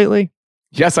AFC lately?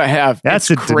 Yes, I have. That's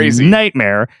crazy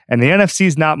nightmare. And the NFC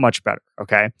is not much better.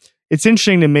 Okay. It's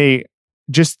interesting to me,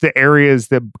 just the areas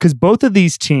because both of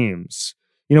these teams,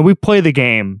 we play the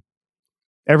game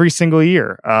every single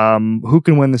year. Who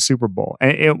can win the Super Bowl?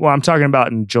 And I'm talking about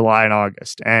in July and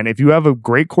August. And if you have a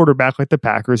great quarterback like the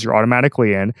Packers, you're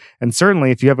automatically in. And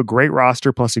certainly if you have a great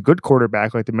roster plus a good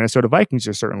quarterback like the Minnesota Vikings,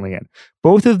 you're certainly in.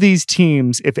 Both of these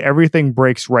teams, if everything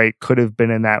breaks right, could have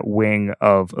been in that wing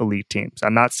of elite teams.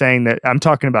 I'm not saying that. I'm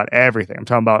talking about everything. I'm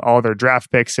talking about all their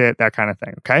draft picks hit, that kind of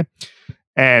thing. Okay.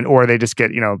 Or they just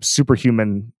get,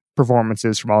 superhuman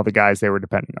performances from all the guys they were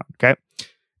depending on. Okay.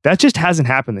 That just hasn't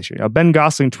happened this year. Ben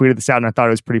Gosling tweeted this out, and I thought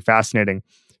it was pretty fascinating.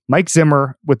 Mike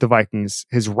Zimmer with the Vikings,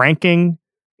 his ranking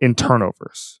in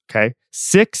turnovers, okay?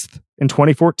 6th in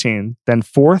 2014, then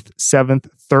 4th, 7th,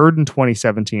 3rd in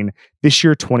 2017, this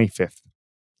year 25th.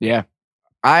 Yeah.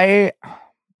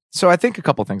 So I think a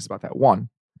couple things about that. One,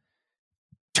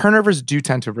 turnovers do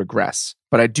tend to regress,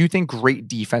 but I do think great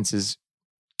defenses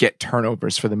get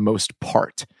turnovers for the most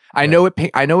part. I know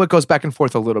it goes back and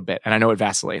forth a little bit, and I know it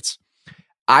vacillates.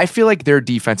 I feel like their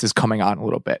defense is coming on a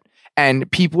little bit.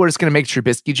 And people are just going to make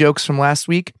Trubisky jokes from last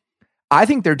week. I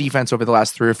think their defense over the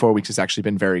last 3 or 4 weeks has actually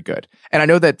been very good. And I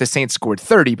know that the Saints scored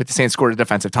 30, but the Saints scored a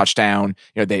defensive touchdown.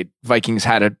 Vikings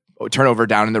had a turnover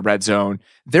down in the red zone.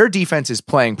 Their defense is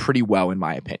playing pretty well, in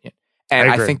my opinion. And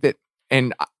I think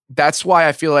that's why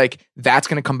I feel like that's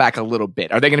going to come back a little bit.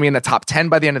 Are they going to be in the top 10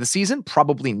 by the end of the season?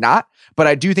 Probably not. But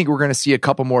I do think we're going to see a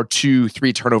couple more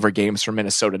 2-3 turnover games from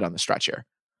Minnesota down the stretch here.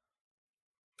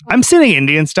 I'm sitting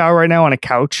Indian style right now on a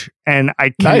couch, and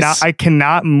I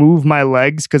cannot move my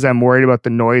legs because I'm worried about the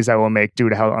noise I will make due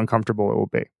to how uncomfortable it will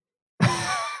be.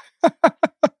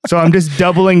 So I'm just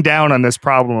doubling down on this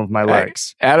problem of my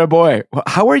legs. Attaboy.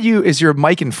 How are you? Is your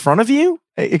mic in front of you?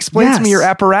 Explain to me your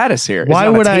apparatus here. Why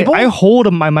would I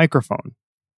hold my microphone.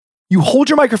 You hold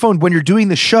your microphone when you're doing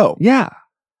the show? Yeah.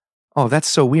 Oh, that's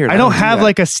so weird. I don't have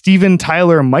like a Steven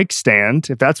Tyler mic stand,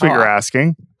 if that's what you're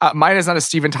asking. Mine is not a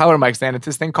Steven Tyler mic stand.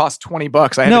 This thing costs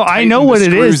 $20. I know what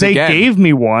it is. They gave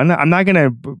me one. I'm not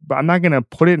gonna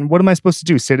put it in. What am I supposed to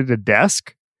do? Sit at a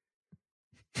desk?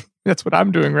 That's what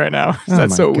I'm doing right now.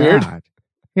 That's so weird.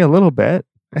 Yeah, a little bit.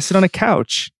 I sit on a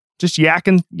couch, just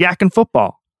yakking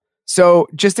football. So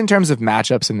just in terms of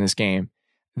matchups in this game,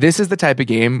 this is the type of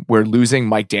game where losing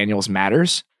Mike Daniels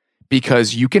matters,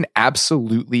 because you can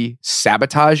absolutely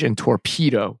sabotage and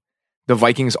torpedo the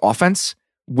Vikings offense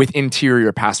with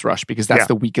interior pass rush, because that's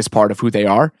the weakest part of who they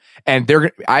are. And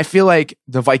I feel like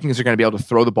the Vikings are going to be able to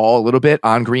throw the ball a little bit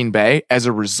on Green Bay as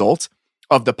a result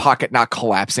of the pocket not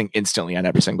collapsing instantly on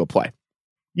every single play.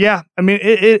 Yeah, I mean,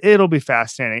 it'll be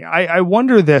fascinating. I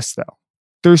wonder this, though.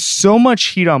 There's so much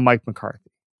heat on Mike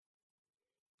McCarthy.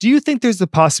 Do you think there's the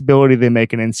possibility they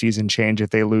make an in-season change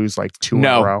if they lose like 2 in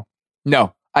a row?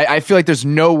 No. I feel like there's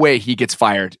no way he gets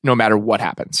fired no matter what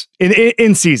happens.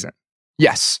 In season?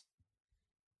 Yes.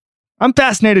 I'm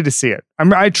fascinated to see it.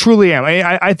 I truly am.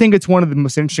 I think it's one of the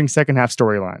most interesting second half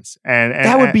storylines. And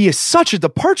that would be such a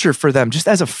departure for them just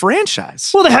as a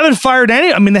franchise. Well, they haven't fired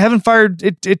any. I mean, they haven't fired.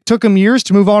 It took them years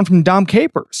to move on from Dom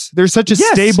Capers. They're such a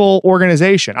stable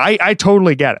organization. I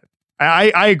totally get it.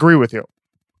 I agree with you.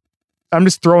 I'm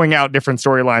just throwing out different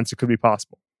storylines that could be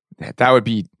possible. That would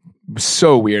be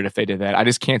so weird if they did that. I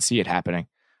just can't see it happening.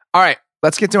 All right,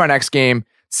 let's get to our next game.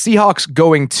 Seahawks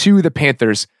going to the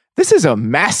Panthers. This is a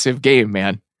massive game,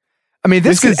 man. I mean,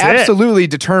 this could absolutely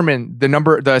determine the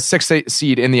 6th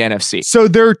seed in the NFC. So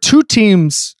there are two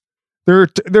teams. There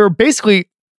are basically,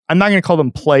 I'm not going to call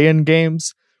them play-in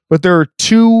games, but there are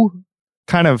two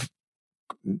kind of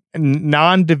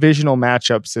non-divisional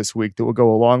matchups this week that will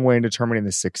go a long way in determining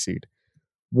the 6th seed.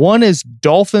 One is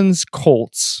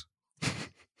Dolphins-Colts,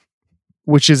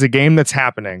 which is a game that's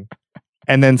happening,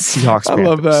 and then Seahawks-Panthers. I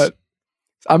love that.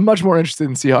 I'm much more interested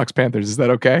in Seahawks-Panthers. Is that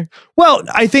okay? Well,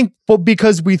 I think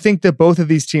because we think that both of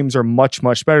these teams are much,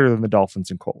 much better than the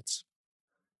Dolphins and Colts.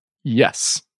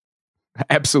 Yes.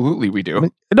 Absolutely we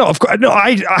do. No, of course. No,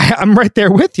 I'm right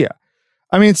there with you.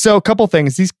 I mean, so a couple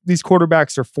things. These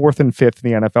quarterbacks are 4th and 5th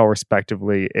in the NFL,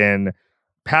 respectively, in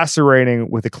passer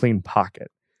rating with a clean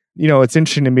pocket. You know, it's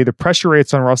interesting to me, the pressure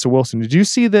rates on Russell Wilson. Did you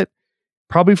see that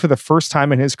probably for the first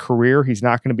time in his career, he's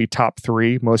not going to be top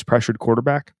 3 most pressured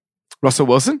quarterback? Russell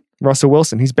Wilson? Russell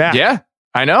Wilson. He's back. Yeah,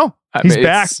 I know. He's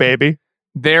back, baby.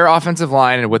 Their offensive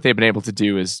line and what they've been able to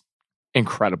do is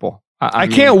incredible. I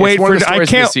can't wait for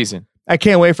the season. I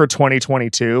can't wait for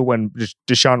 2022 when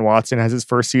Deshaun Watson has his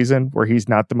first season where he's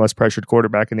not the most pressured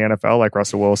quarterback in the NFL like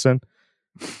Russell Wilson.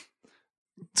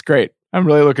 It's great. I'm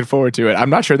really looking forward to it.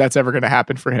 I'm not sure that's ever going to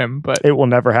happen for him, but it will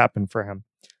never happen for him.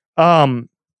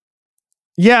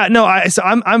 Yeah, no,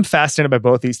 I'm fascinated by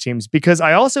both these teams because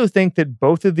I also think that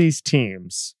both of these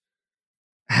teams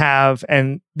have,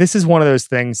 and this is one of those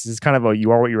things, this is kind of a you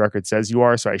are what your record says you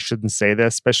are, so I shouldn't say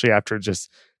this, especially after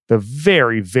just the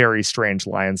very, very strange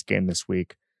Lions game this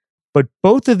week. But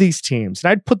both of these teams, and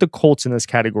I'd put the Colts in this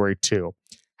category too,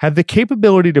 have the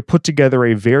capability to put together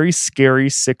a very scary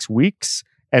 6 weeks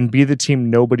and be the team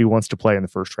nobody wants to play in the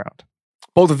first round.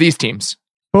 Both of these teams.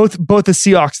 Both the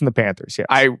Seahawks and the Panthers, yes.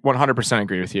 I 100%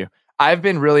 agree with you. I've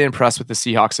been really impressed with the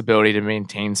Seahawks' ability to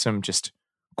maintain some just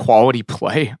quality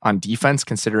play on defense,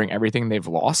 considering everything they've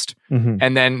lost. Mm-hmm.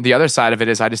 And then the other side of it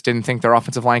is I just didn't think their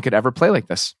offensive line could ever play like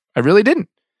this. I really didn't.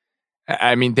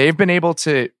 I mean, they've been able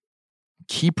to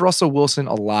keep Russell Wilson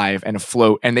alive and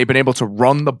afloat, and they've been able to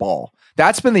run the ball.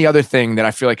 That's been the other thing that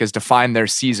I feel like has defined their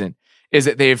season, is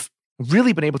that they've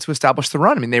really been able to establish the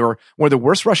run. I mean, they were one of the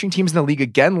worst rushing teams in the league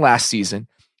again last season.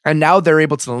 And now they're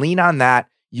able to lean on that,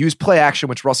 use play action,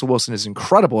 which Russell Wilson is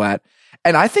incredible at.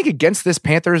 And I think against this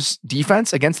Panthers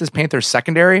defense, against this Panthers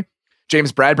secondary,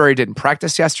 James Bradbury didn't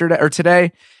practice yesterday or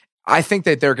today. I think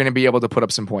that they're going to be able to put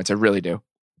up some points. I really do.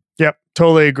 Yep,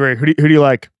 totally agree. Who do you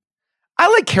like? I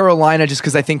like Carolina just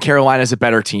because I think Carolina is a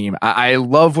better team. I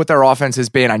love what their offense has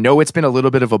been. I know it's been a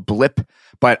little bit of a blip,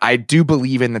 but I do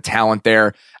believe in the talent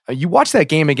there. You watched that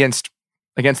game against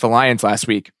the Lions last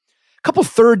week. A couple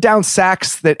third down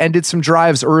sacks that ended some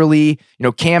drives early. You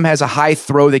know, Cam has a high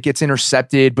throw that gets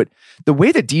intercepted, but the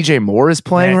way that DJ Moore is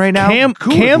playing right now,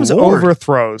 Cam's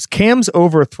overthrows,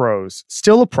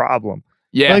 still a problem.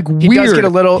 Yeah, like he weird. Does get a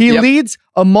little. He leads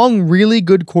among really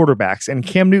good quarterbacks, and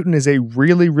Cam Newton is a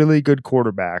really, really good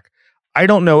quarterback. I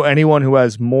don't know anyone who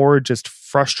has more just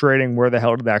frustrating where the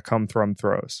hell did that come from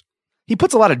throws. He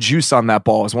puts a lot of juice on that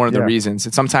ball is one of the reasons.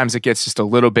 And sometimes it gets just a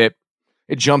little bit,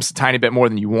 it jumps a tiny bit more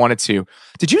than you want it to.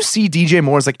 Did you see DJ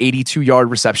Moore's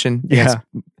 82-yard reception? Yeah.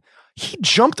 He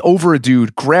jumped over a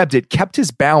dude, grabbed it, kept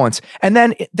his balance, and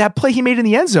then that play he made in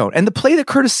the end zone, and the play that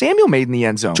Curtis Samuel made in the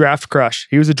end zone. Draft crush.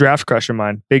 He was a draft crush of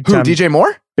mine. Big time. Who, DJ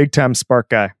Moore? Big time spark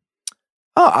guy.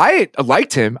 Oh, I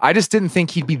liked him. I just didn't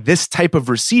think he'd be this type of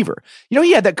receiver. You know,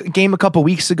 he had that game a couple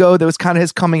weeks ago that was kind of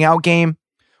his coming out game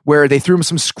where they threw him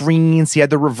some screens. He had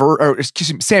the reverse, or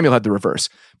excuse me, Samuel had the reverse,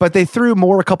 but they threw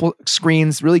Moore a couple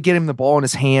screens, really get him the ball in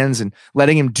his hands and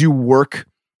letting him do work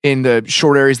in the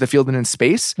short areas of the field and in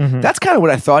space. Mm-hmm. That's kind of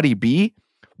what I thought he'd be.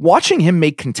 Watching him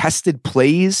make contested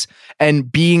plays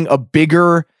and being a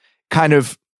bigger kind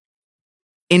of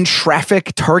in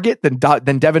traffic target than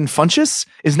Devin Funchess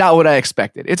is not what I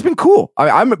expected. It's been cool.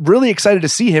 I'm really excited to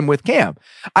see him with Cam.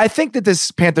 I think that this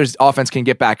Panthers offense can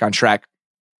get back on track.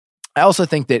 I also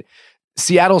think that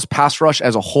Seattle's pass rush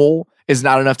as a whole is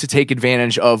not enough to take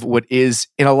advantage of what is,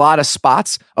 in a lot of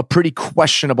spots, a pretty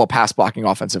questionable pass blocking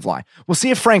offensive line. We'll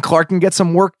see if Frank Clark can get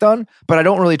some work done, but I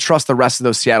don't really trust the rest of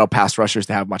those Seattle pass rushers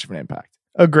to have much of an impact.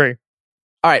 Agree.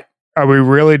 All right. Are we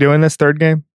really doing this third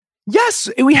game? Yes,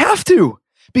 we have to.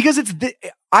 Because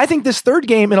I think this third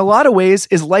game, in a lot of ways,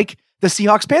 is like the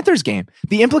Seahawks-Panthers game.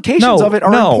 The implications of it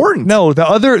are important. No,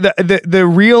 the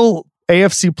real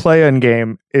AFC play-in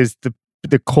game is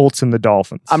the Colts and the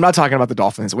Dolphins. I'm not talking about the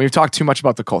Dolphins. We've talked too much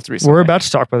about the Colts recently. We're about to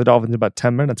talk about the Dolphins in about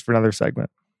 10 minutes for another segment.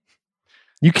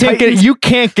 You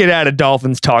can't get out of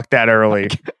Dolphins talk that early.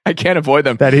 I can't avoid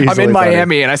them. That I'm in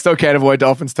Miami and I still can't avoid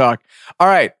Dolphins talk. All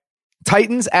right.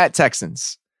 Titans at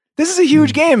Texans. This is a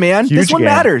huge game, man. This one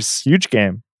matters. Huge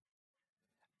game.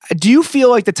 Do you feel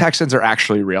like the Texans are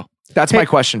actually real? That's my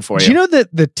question for you. Do you know that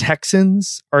the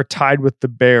Texans are tied with the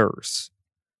Bears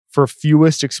for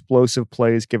fewest explosive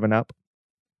plays given up?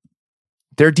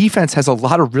 Their defense has a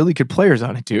lot of really good players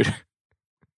on it, dude.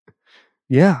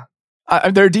 Yeah.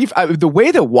 The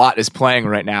way that Watt is playing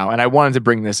right now, and I wanted to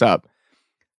bring this up,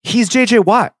 he's JJ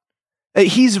Watt.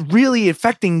 He's really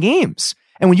affecting games.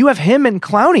 And when you have him and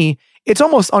Clowney, it's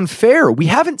almost unfair. We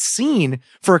haven't seen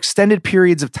for extended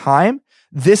periods of time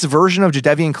this version of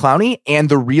Jadeveon Clowney and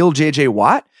the real JJ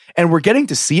Watt, and we're getting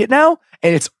to see it now,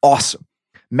 and it's awesome.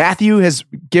 Matthew has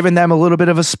given them a little bit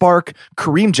of a spark.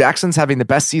 Kareem Jackson's having the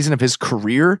best season of his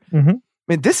career. Mm-hmm. I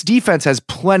mean, this defense has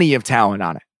plenty of talent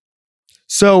on it.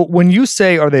 So when you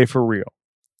say, are they for real?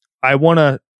 I want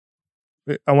to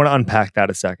unpack that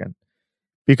a second.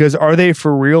 Because are they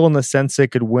for real in the sense they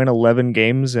could win 11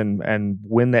 games and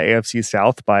win the AFC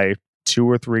South by 2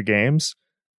 or 3 games?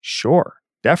 Sure,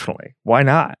 definitely. Why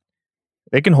not?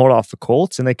 They can hold off the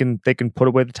Colts and they can put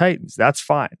away the Titans. That's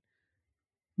fine.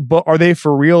 But are they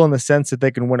for real in the sense that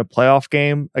they can win a playoff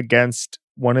game against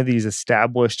one of these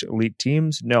established elite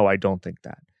teams? No, I don't think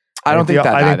that. I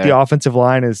think the offensive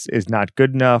line is not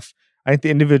good enough. I think the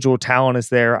individual talent is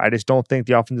there. I just don't think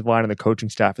the offensive line and the coaching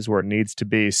staff is where it needs to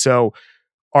be. So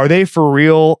are they for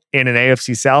real in an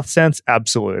AFC South sense?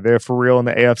 Absolutely. They're for real in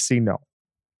the AFC? No.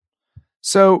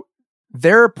 So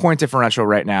their point differential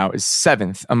right now is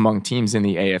 7th among teams in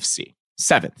the AFC.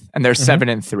 7th. And they're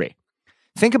 7-3.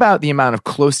 Think about the amount of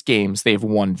close games they've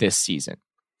won this season.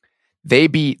 They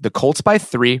beat the Colts by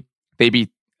 3. They beat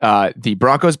the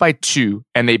Broncos by 2.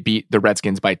 And they beat the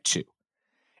Redskins by 2.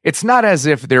 It's not as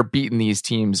if they're beating these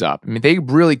teams up. I mean, they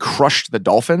really crushed the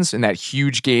Dolphins in that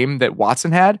huge game that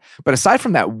Watson had. But aside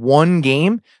from that one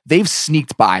game, they've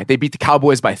sneaked by. They beat the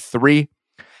Cowboys by 3.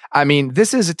 I mean,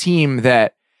 this is a team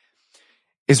that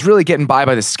is really getting by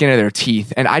the skin of their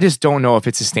teeth. And I just don't know if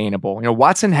it's sustainable. You know,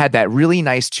 Watson had that really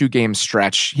nice 2-game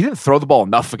stretch. He didn't throw the ball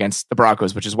enough against the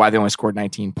Broncos, which is why they only scored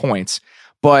 19 points.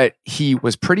 But he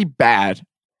was pretty bad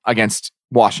against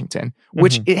Washington,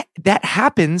 which that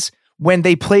happens when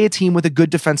they play a team with a good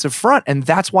defensive front. And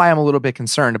that's why I'm a little bit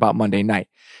concerned about Monday night.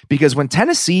 Because when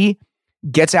Tennessee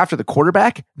gets after the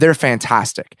quarterback, they're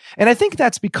fantastic. And I think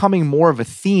that's becoming more of a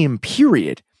theme,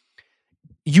 period.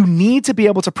 You need to be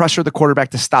able to pressure the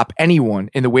quarterback to stop anyone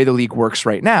in the way the league works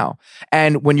right now.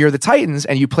 And when you're the Titans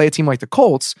and you play a team like the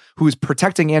Colts, who's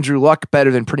protecting Andrew Luck better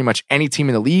than pretty much any team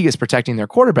in the league is protecting their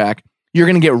quarterback, you're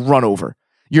going to get run over.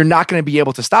 You're not going to be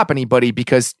able to stop anybody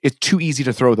because it's too easy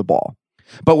to throw the ball.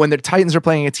 But when the Titans are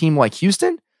playing a team like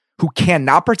Houston, who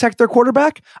cannot protect their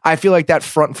quarterback, I feel like that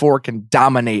front four can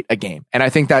dominate a game. And I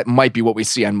think that might be what we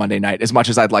see on Monday night, as much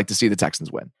as I'd like to see the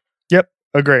Texans win. Yep,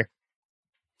 agree.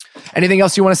 Anything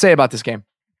else you want to say about this game?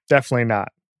 Definitely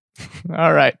not.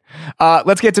 All right.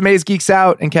 Let's get to May's Geeks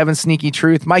Out and Kevin's Sneaky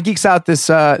Truth. My Geeks Out this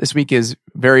week is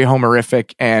very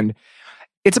homerific, and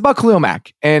it's about Khalil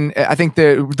Mack. And I think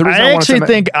the reason I actually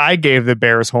think I gave the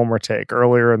Bears homer take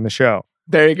earlier in the show.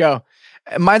 There you go.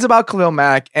 Mine's about Khalil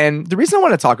Mack. And the reason I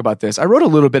want to talk about this, I wrote a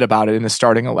little bit about it in the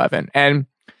starting 11. And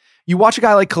you watch a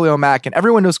guy like Khalil Mack, and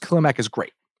everyone knows Khalil Mack is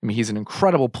great. I mean, he's an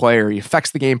incredible player. He affects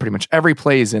the game. Pretty much every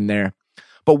play is in there.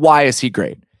 But why is he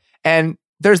great? And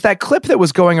there's that clip that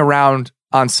was going around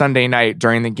on Sunday night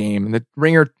during the game. And the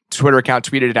Ringer Twitter account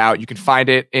tweeted it out. You can find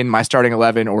it in my starting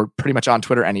 11 or pretty much on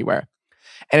Twitter anywhere.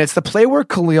 And it's the play where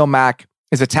Khalil Mack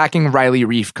is attacking Riley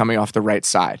Reiff coming off the right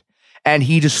side. And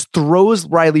he just throws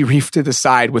Riley Reiff to the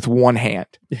side with one hand.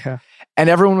 Yeah. And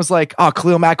everyone was like, oh,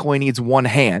 Khalil Mack only needs one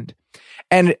hand.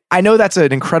 And I know that's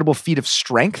an incredible feat of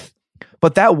strength,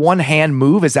 but that one hand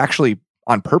move is actually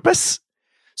on purpose.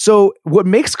 So what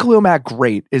makes Khalil Mack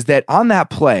great is that on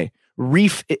that play,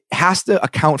 Reiff has to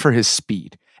account for his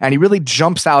speed. And he really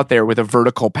jumps out there with a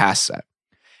vertical pass set.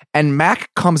 And Mack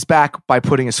comes back by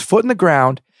putting his foot in the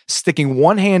ground, sticking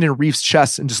one hand in Reiff's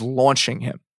chest and just launching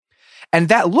him. And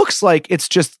that looks like it's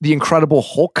just the Incredible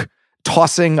Hulk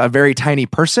tossing a very tiny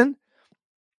person.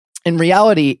 In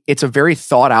reality, it's a very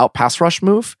thought out pass rush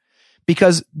move,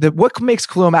 because what makes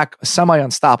Khalil Mack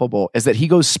semi-unstoppable is that he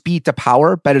goes speed to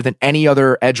power better than any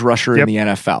other edge rusher in the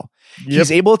NFL.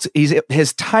 Yep.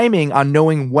 His timing on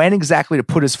knowing when exactly to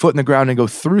put his foot in the ground and go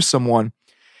through someone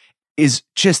is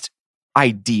just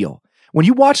ideal. When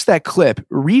you watch that clip,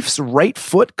 Reif's right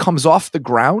foot comes off the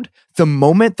ground the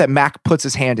moment that Mack puts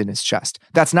his hand in his chest.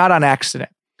 That's not on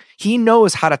accident. He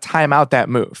knows how to time out that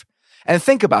move. And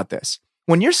think about this.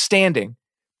 When you're standing,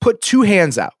 put two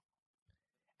hands out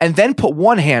and then put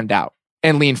one hand out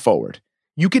and lean forward.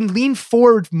 You can lean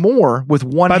forward more with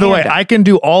one hand. By the way, I can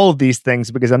do all of these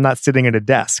things because I'm not sitting at a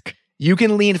desk. You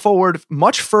can lean forward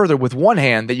much further with one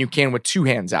hand than you can with two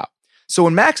hands out. So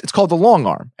in Max, it's called the long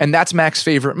arm, and that's Max's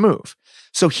favorite move.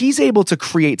 So he's able to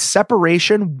create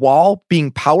separation while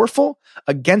being powerful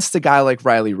against a guy like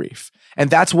Riley Reiff. And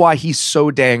that's why he's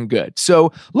so dang good.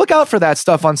 So look out for that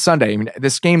stuff on Sunday. I mean,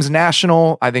 this game's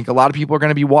national. I think a lot of people are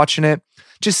going to be watching it.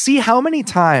 Just see how many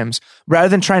times, rather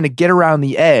than trying to get around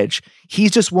the edge,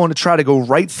 he's just willing to try to go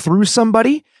right through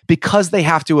somebody because they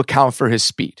have to account for his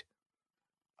speed.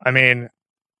 I mean,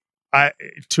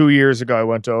 2 years ago, I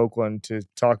went to Oakland to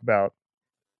talk about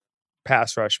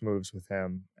pass rush moves with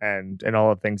him and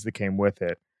all the things that came with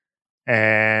it.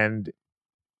 And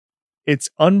it's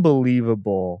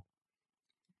unbelievable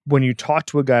when you talk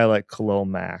to a guy like Khalil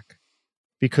Mack,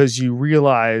 because you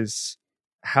realize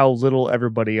how little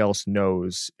everybody else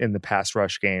knows in the pass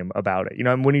rush game about it. You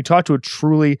know, when you talk to a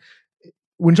truly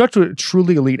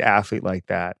elite athlete like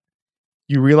that,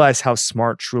 you realize how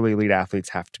smart truly elite athletes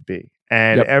have to be.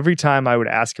 And every time I would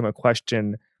ask him a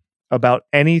question about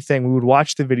anything, we would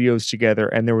watch the videos together,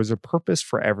 and there was a purpose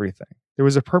for everything.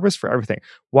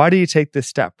 Why do you take this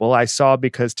step? Well, I saw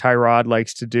because Tyrod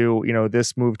likes to do,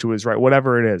 this move to his right,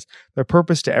 whatever it is, the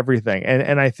purpose to everything.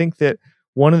 And I think that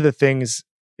one of the things,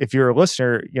 if you're a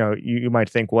listener, you might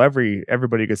think, well,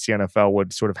 everybody who gets the NFL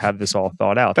would sort of have this all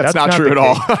thought out. That's not true at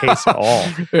all. Case at all.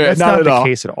 That's not the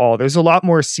case at all. There's a lot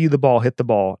more see the ball, hit the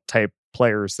ball type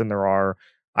players than there are.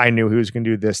 I knew he was going to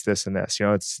do this, this, and this.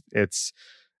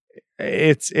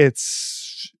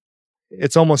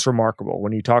 It's almost remarkable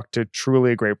when you talk to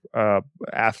truly a great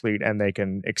athlete and they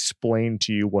can explain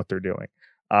to you what they're doing.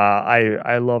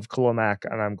 I love Khalil Mack,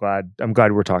 and I'm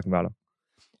glad we're talking about him.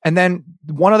 And then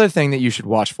one other thing that you should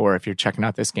watch for if you're checking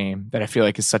out this game that I feel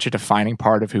like is such a defining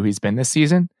part of who he's been this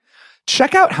season,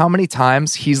 check out how many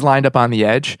times he's lined up on the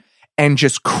edge and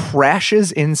just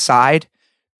crashes inside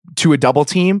to a double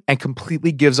team and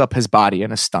completely gives up his body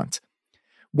in a stunt.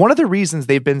 One of the reasons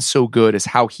they've been so good is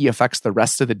how he affects the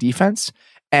rest of the defense.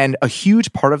 And a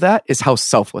huge part of that is how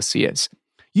selfless he is.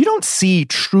 You don't see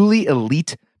truly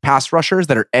elite pass rushers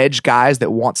that are edge guys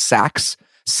that want sacks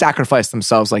sacrifice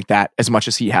themselves like that as much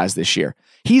as he has this year.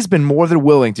 He's been more than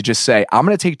willing to just say, I'm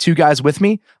going to take two guys with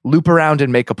me, loop around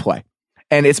and make a play.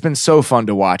 And it's been so fun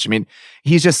to watch. I mean,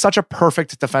 he's just such a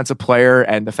perfect defensive player.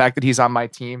 And the fact that he's on my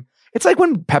team, it's like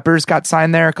when Peppers got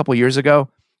signed there a couple years ago.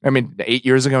 8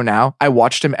 years ago now, I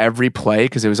watched him every play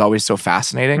because it was always so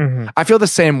fascinating. Mm-hmm. I feel the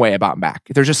same way about Mack.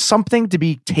 There's just something to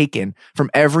be taken from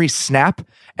every snap.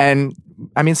 And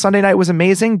I mean, Sunday night was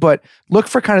amazing, but look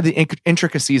for kind of the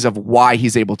intricacies of why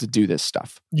he's able to do this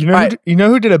stuff. You know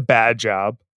who did a bad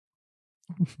job?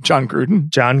 Jon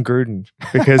Gruden.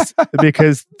 Because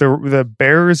the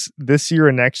Bears this year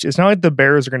and next year, it's not like the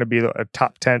Bears are going to be a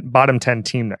top 10, bottom 10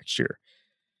 team next year.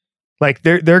 Like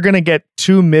they're going to get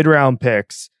 2 mid-round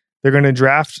picks. They're going to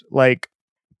draft like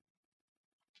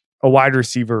a wide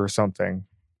receiver or something,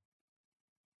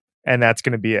 and that's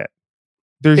going to be it.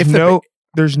 There's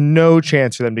no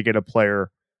chance for them to get a player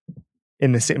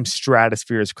in the same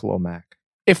stratosphere as Khalil Mack.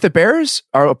 If the Bears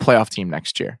are a playoff team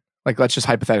next year, like let's just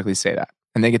hypothetically say that,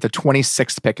 and they get the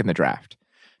 26th pick in the draft,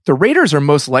 the Raiders are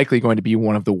most likely going to be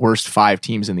one of the worst 5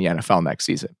 teams in the NFL next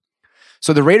season.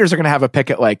 So the Raiders are going to have a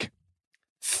pick at like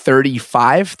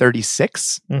 35,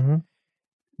 36. Mm-hmm.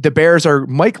 The Bears are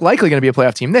likely going to be a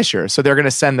playoff team this year, so they're going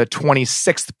to send the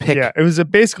 26th pick. Yeah, it was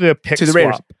basically a pick to the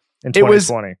Raiders in 2020. It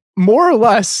was more or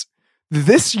less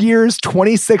this year's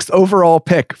 26th overall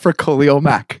pick for Khalil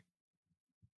Mack.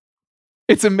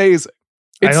 It's amazing.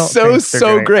 It's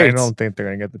so great. I don't think they're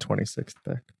going to get the 26th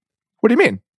pick. What do you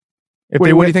mean? What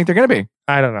do you think they're going to be?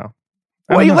 I don't know.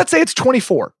 Let's say it's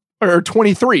 24 or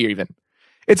 23 even.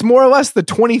 It's more or less the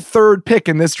 23rd pick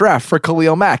in this draft for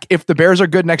Khalil Mack if the Bears are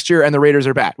good next year and the Raiders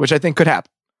are bad, which I think could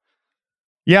happen.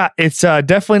 Yeah, it's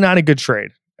definitely not a good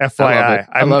trade. FYI,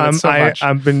 I love it so much.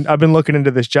 I've been looking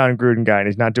into this Jon Gruden guy, and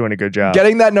he's not doing a good job.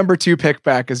 Getting that number 2 pick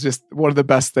back is just one of the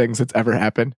best things that's ever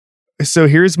happened. So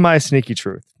here's my sneaky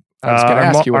truth. I was going to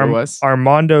ask you what it was.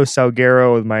 Armando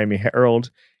Salguero with Miami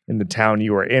Herald in the town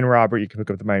you are in, Robert. You can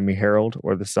pick up the Miami Herald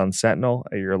or the Sun Sentinel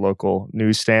at your local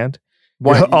newsstand.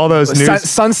 All those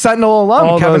Sun Sentinel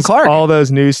alum, Kevin Clark. All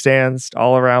those newsstands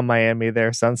all around Miami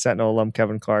there. Sun Sentinel alum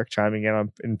Kevin Clark chiming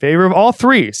in favor of all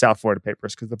three South Florida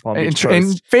papers because the Palm Beach Post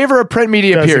in favor of print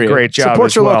media, does period. A great job.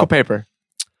 Support your local paper.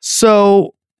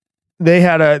 So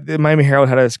the Miami Herald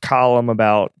had a column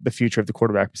about the future of the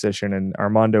quarterback position, and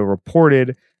Armando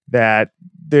reported that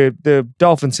the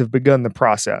Dolphins have begun the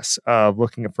process of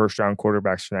looking at first round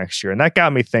quarterbacks for next year. And that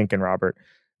got me thinking, Robert,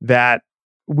 that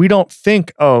we don't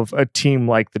think of a team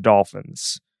like the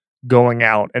Dolphins going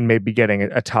out and maybe getting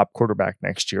a top quarterback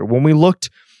next year. When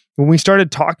we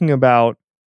started talking about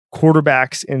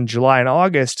quarterbacks in July and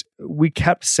August, we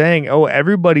kept saying, oh,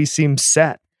 everybody seems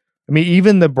set. I mean,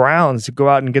 even the Browns go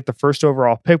out and get the first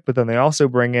overall pick, but then they also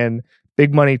bring in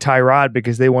big money Tyrod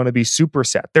because they want to be super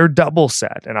set. They're double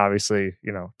set. And obviously,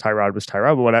 Tyrod was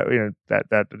Tyrod, but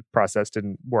that process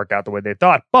didn't work out the way they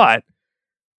thought. But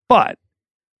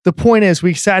the point is,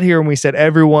 we sat here and we said,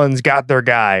 everyone's got their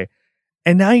guy.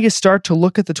 And now you start to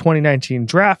look at the 2019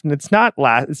 draft, and it's not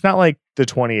like the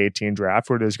 2018 draft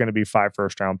where there's going to be 5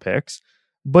 first-round picks,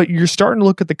 but you're starting to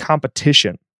look at the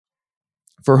competition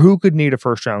for who could need a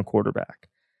first-round quarterback.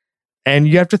 And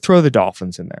you have to throw the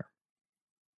Dolphins in there.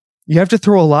 You have to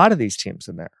throw a lot of these teams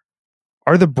in there.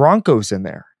 Are the Broncos in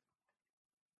there?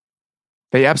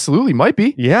 They absolutely might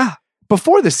be. Yeah.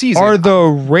 Before the season. Are the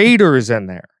Raiders in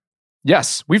there?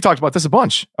 Yes. We've talked about this a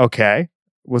bunch. Okay.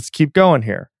 Let's keep going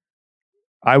here.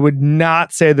 I would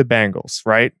not say the Bengals,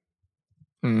 right?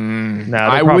 No,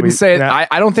 I wouldn't say it.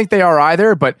 I don't think they are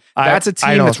either, but that's a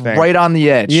team that's right on the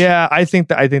edge. Yeah, I think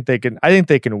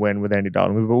they can win with Andy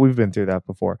Dalton. We've been through that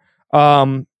before.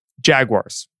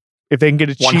 Jaguars. If they can get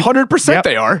a cheap 100%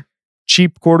 they are.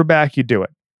 Cheap quarterback, you do it.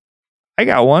 I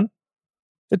got one.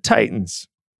 The Titans.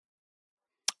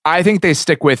 I think they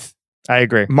stick with I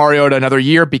agree. Mariota another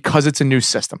year because it's a new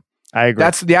system. I agree.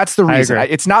 That's the reason.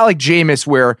 It's not like Jameis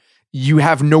where you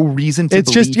have no reason to believe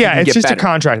it's just better. A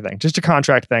contract thing. Just a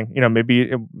contract thing.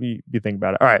 Maybe you think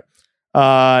about it. All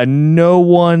right. No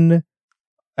one.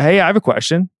 Hey, I have a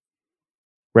question.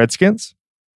 Redskins?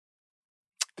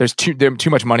 There's too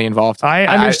much money involved. I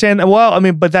understand.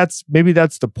 But that's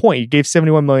the point. You gave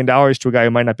 $71 million to a guy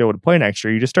who might not be able to play next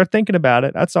year. You just start thinking about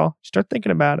it. That's all. Start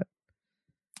thinking about it.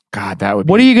 God, that would.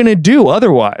 What are you going to do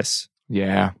otherwise?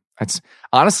 Yeah, that's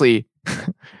honestly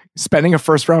spending a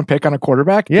first round pick on a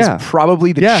quarterback is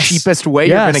probably the cheapest way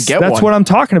you're going to get one. That's what I'm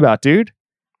talking about, dude.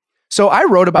 So I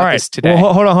wrote about this today.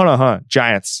 Well, hold on.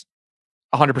 Giants.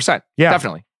 100%. Yeah,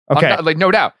 definitely. Okay,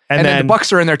 no doubt. And then the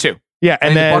Bucks are in there too. Yeah,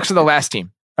 and then the Bucks are the last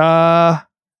team. That's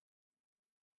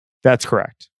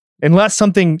correct. Unless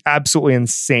something absolutely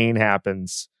insane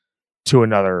happens to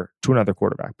another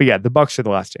quarterback. But yeah, the Bucks are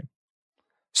the last team.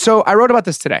 So I wrote about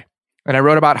this today, and I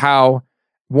wrote about how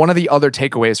one of the other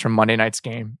takeaways from Monday night's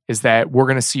game is that we're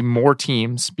going to see more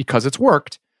teams, because it's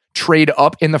worked, trade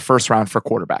up in the first round for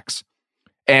quarterbacks.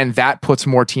 And that puts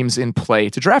more teams in play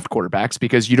to draft quarterbacks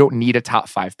because you don't need a top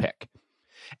 5 pick.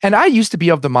 And I used to be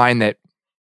of the mind that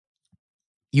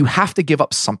you have to give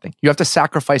up something. You have to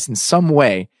sacrifice in some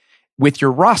way with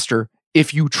your roster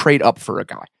if you trade up for a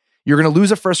guy. You're going to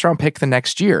lose a first round pick the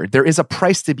next year. There is a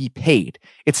price to be paid.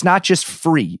 It's not just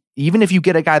free. Even if you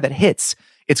get a guy that hits,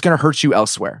 it's going to hurt you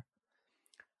elsewhere.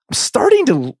 I'm starting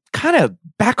to kind of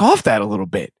back off that a little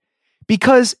bit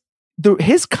because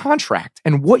his contract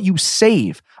and what you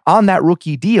save on that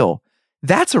rookie deal,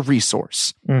 that's a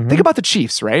resource. Mm-hmm. Think about the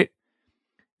Chiefs, right?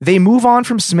 They move on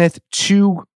from Smith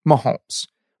to Mahomes.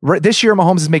 Right, this year,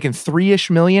 Mahomes is making $3-ish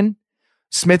million.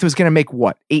 Smith was going to make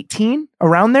what, 18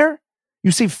 around there? You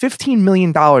save $15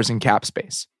 million in cap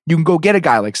space. You can go get a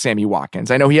guy like Sammy Watkins.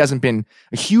 I know he hasn't been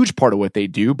a huge part of what they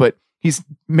do, but he's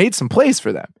made some plays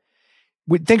for them.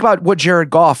 Think about what Jared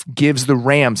Goff gives the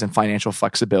Rams in financial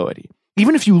flexibility.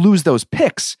 Even if you lose those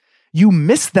picks, you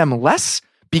miss them less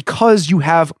because you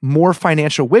have more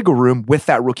financial wiggle room with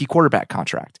that rookie quarterback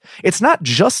contract. It's not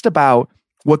just about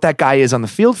what that guy is on the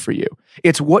field for you.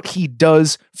 It's what he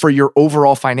does for your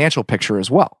overall financial picture as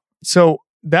well. So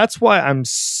that's why I'm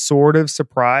sort of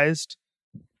surprised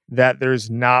that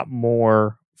there's not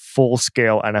more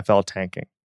full-scale NFL tanking.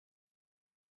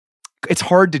 It's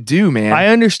hard to do, man. I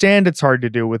understand it's hard to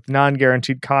do with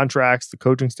non-guaranteed contracts. The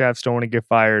coaching staffs don't want to get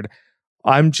fired.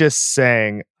 I'm just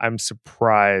saying I'm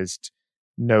surprised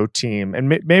no team, and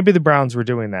maybe the Browns were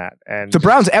doing that, and the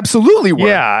Browns absolutely were.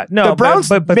 Yeah, no, the Browns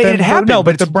made it happen. No,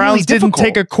 but the Browns really didn't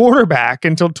take a quarterback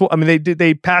until.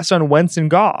 They passed on Wentz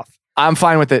and Goff. I'm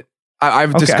fine with it.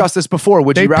 I've discussed this before.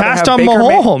 Would you rather passed have on Baker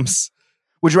Mahomes?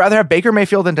 Would you rather have Baker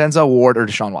Mayfield than Denzel Ward or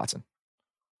Deshaun Watson?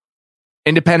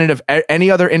 Independent of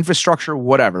any other infrastructure,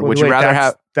 whatever. Would you rather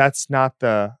have? That's not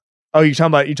the. Oh, you're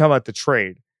talking about the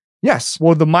trade. Yes.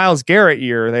 Well, the Myles Garrett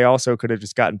year, they also could have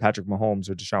just gotten Patrick Mahomes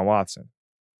or Deshaun Watson.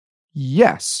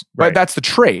 Yes, right. But that's the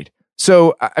trade.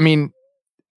 So, I mean,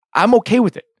 I'm okay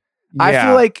with it. Yeah. I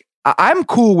feel like I'm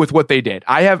cool with what they did.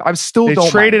 I'm still. They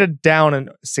traded it down in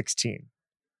 16.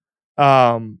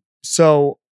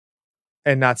 So,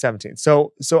 and not 17.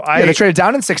 So they traded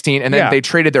down in 16, and then they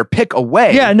traded their pick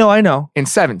away. Yeah, no, I know. In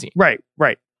 17. Right.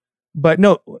 But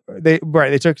no, they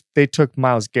took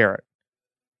Myles Garrett.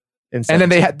 And then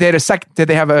they had a second. Did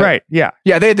they have a right? Yeah,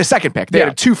 they had the second pick. They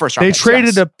had 2 first-round. They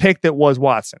traded a pick that was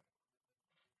Watson.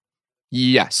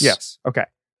 Yes. Okay.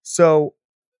 So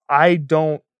I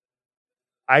don't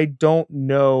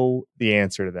know the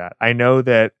answer to that. I know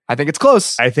that I think it's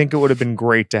close. I think it would have been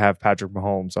great to have Patrick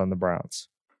Mahomes on the Browns.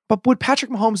 But would Patrick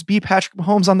Mahomes be Patrick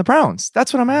Mahomes on the Browns?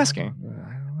 That's what I'm asking.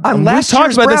 We've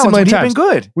talked about this a million times.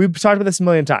 Good. We've talked about this a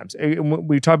million times.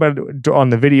 We talked about it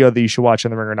on the video that you should watch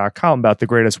on theringer.com about the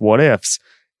greatest what ifs.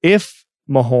 If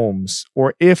Mahomes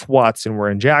or if Watson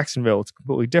were in Jacksonville, it's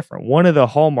completely different. One of the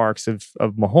hallmarks of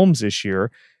Mahomes this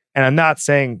year, and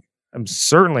I'm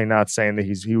certainly not saying that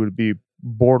he would be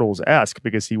Bortles-esque,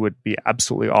 because he would be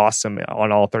absolutely awesome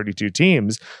on all 32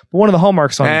 teams. But one of the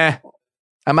hallmarks on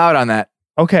I'm out on that.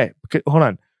 Okay, hold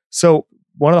on. So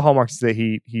one of the hallmarks is that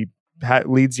he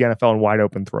leads the NFL in wide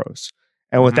open throws,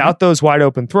 and without those wide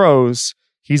open throws,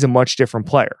 he's a much different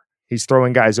player. He's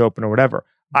throwing guys open or whatever.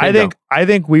 I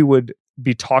think we would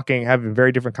be having a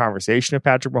very different conversation if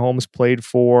Patrick Mahomes played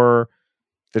for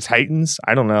the Titans.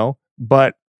 I don't know,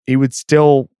 but he would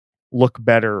still look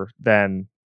better than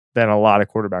a lot of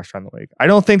quarterbacks around the league. I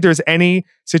don't think there's any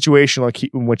situation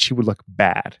in which he would look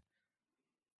bad.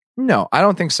 No, I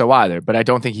don't think so either, but I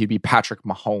don't think he'd be Patrick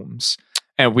Mahomes.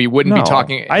 And we wouldn't be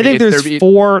talking. I think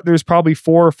there's probably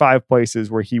 4 or 5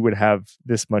 places where he would have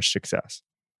this much success.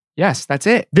 Yes, that's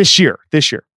it. This year.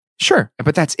 Sure,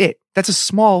 but that's it. That's a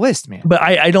small list, man. But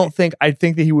I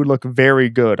think that he would look very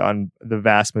good on the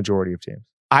vast majority of teams.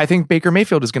 I think Baker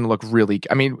Mayfield is going to look really.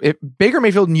 I mean, Baker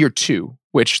Mayfield in year 2,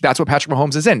 which that's what Patrick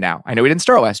Mahomes is in now. I know he didn't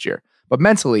start last year, but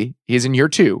mentally he's in year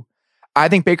 2. I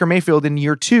think Baker Mayfield in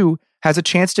year 2 has a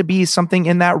chance to be something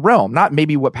in that realm. Not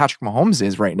maybe what Patrick Mahomes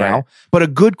is right now, but a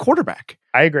good quarterback.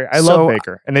 I agree. I love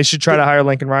Baker, and they should try to hire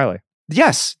Lincoln Riley.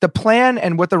 Yes, the plan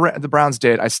and what the Browns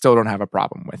did, I still don't have a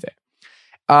problem with it.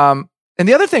 And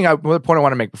the other thing, the point I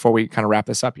want to make before we kind of wrap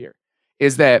this up here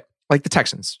is that, like the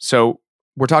Texans, so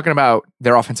we're talking about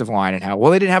their offensive line and how,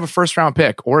 well, they didn't have a first-round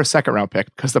pick or a second-round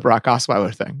pick because of the Brock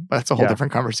Osweiler thing. But that's a whole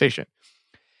different conversation.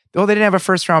 Though they didn't have a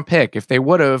first-round pick. If they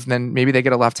would have, then maybe they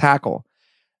get a left tackle.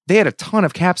 They had a ton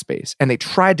of cap space, and they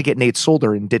tried to get Nate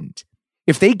Solder and didn't.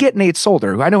 If they get Nate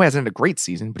Solder, who I know hasn't had a great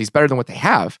season, but he's better than what they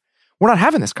have, we're not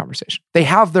having this conversation. They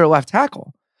have their left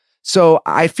tackle. So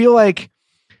I feel like,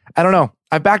 I don't know,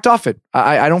 I backed off it.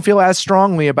 I don't feel as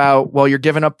strongly about, well, you're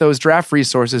giving up those draft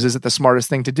resources. Is it the smartest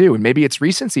thing to do? And maybe it's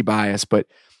recency bias, but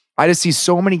I just see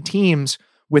so many teams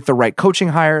with the right coaching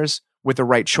hires, with the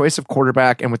right choice of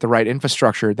quarterback, and with the right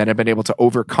infrastructure that have been able to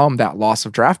overcome that loss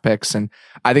of draft picks. And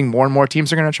I think more and more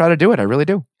teams are going to try to do it. I really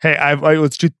do. Hey,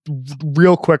 let's do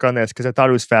real quick on this because I thought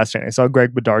it was fascinating. I saw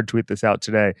Greg Bedard tweet this out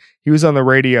today. He was on the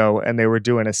radio and they were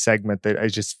doing a segment that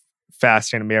is just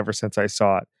fascinated me ever since I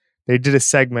saw it. They did a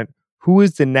segment. Who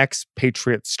is the next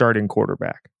Patriots starting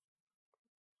quarterback?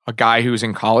 A guy who's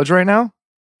in college right now?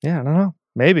 Yeah, I don't know.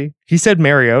 Maybe. He said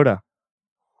Mariota.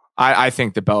 I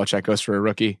think that Belichick goes for a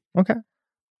rookie. Okay.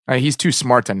 He's too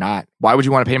smart to not. Why would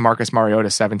you want to pay Marcus Mariota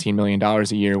 $17 million a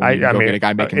year when you get a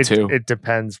guy making 2? It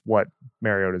depends what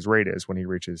Mariota's rate is when he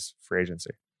reaches free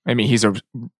agency. I mean,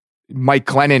 Mike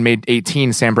Glennon made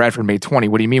 18, Sam Bradford made 20.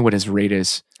 What do you mean what his rate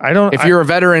is? If you're a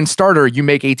veteran starter, you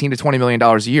make $18 to $20 million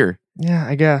a year. Yeah,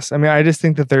 I guess. I mean, I just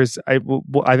think that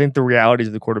I think the realities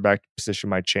of the quarterback position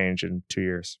might change in 2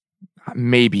 years.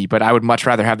 Maybe, but I would much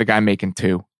rather have the guy making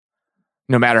 2.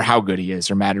 No matter how good he is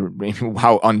or matter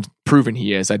how unproven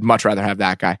he is, I'd much rather have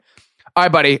that guy. All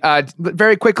right, buddy.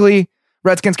 Very quickly,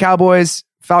 Redskins, Cowboys,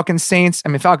 Falcons, Saints. I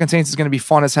mean, Falcons, Saints is going to be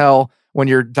fun as hell when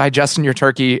you're digesting your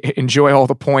turkey. Enjoy all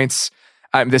the points.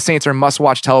 The Saints are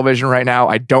must-watch television right now.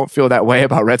 I don't feel that way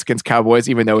about Redskins, Cowboys,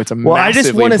 even though it's a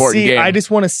massively important game. I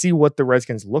just want to see what the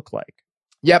Redskins look like.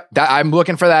 Yep, I'm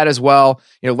looking for that as well.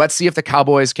 Let's see if the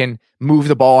Cowboys can move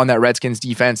the ball on that Redskins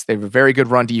defense. They have a very good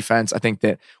run defense. I think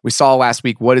that we saw last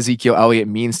week what Ezekiel Elliott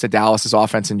means to Dallas's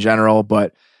offense in general.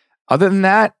 But other than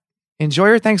that, enjoy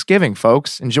your Thanksgiving,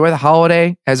 folks. Enjoy the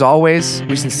holiday. As always,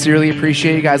 we sincerely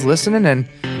appreciate you guys listening, and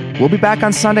we'll be back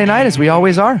on Sunday night as we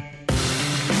always are.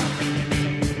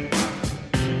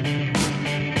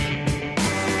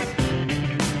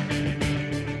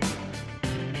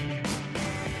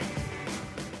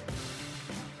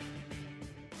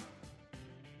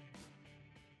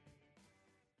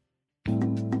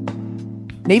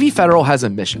 Navy Federal has a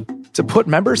mission to put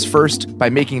members first by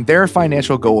making their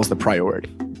financial goals the priority.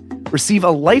 Receive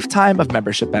a lifetime of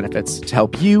membership benefits to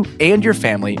help you and your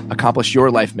family accomplish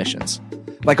your life missions.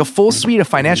 Like a full suite of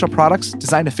financial products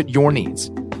designed to fit your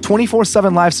needs,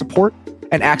 24/7 live support,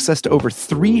 and access to over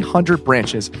 300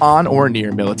 branches on or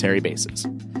near military bases.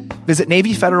 Visit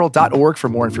NavyFederal.org for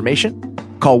more information.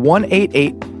 Call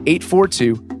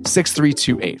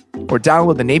 1-888-842-6328 or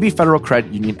download the Navy Federal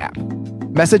Credit Union app.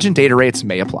 Message and data rates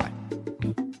may apply.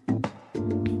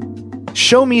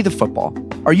 Show me the football.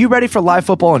 Are you ready for live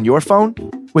football on your phone?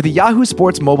 With the Yahoo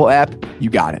Sports mobile app, you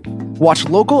got it. Watch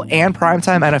local and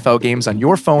primetime NFL games on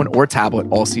your phone or tablet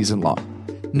all season long.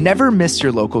 Never miss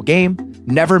your local game.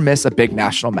 Never miss a big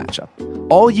national matchup.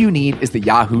 All you need is the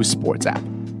Yahoo Sports app.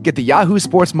 Get the Yahoo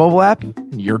Sports mobile app,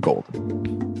 and you're golden.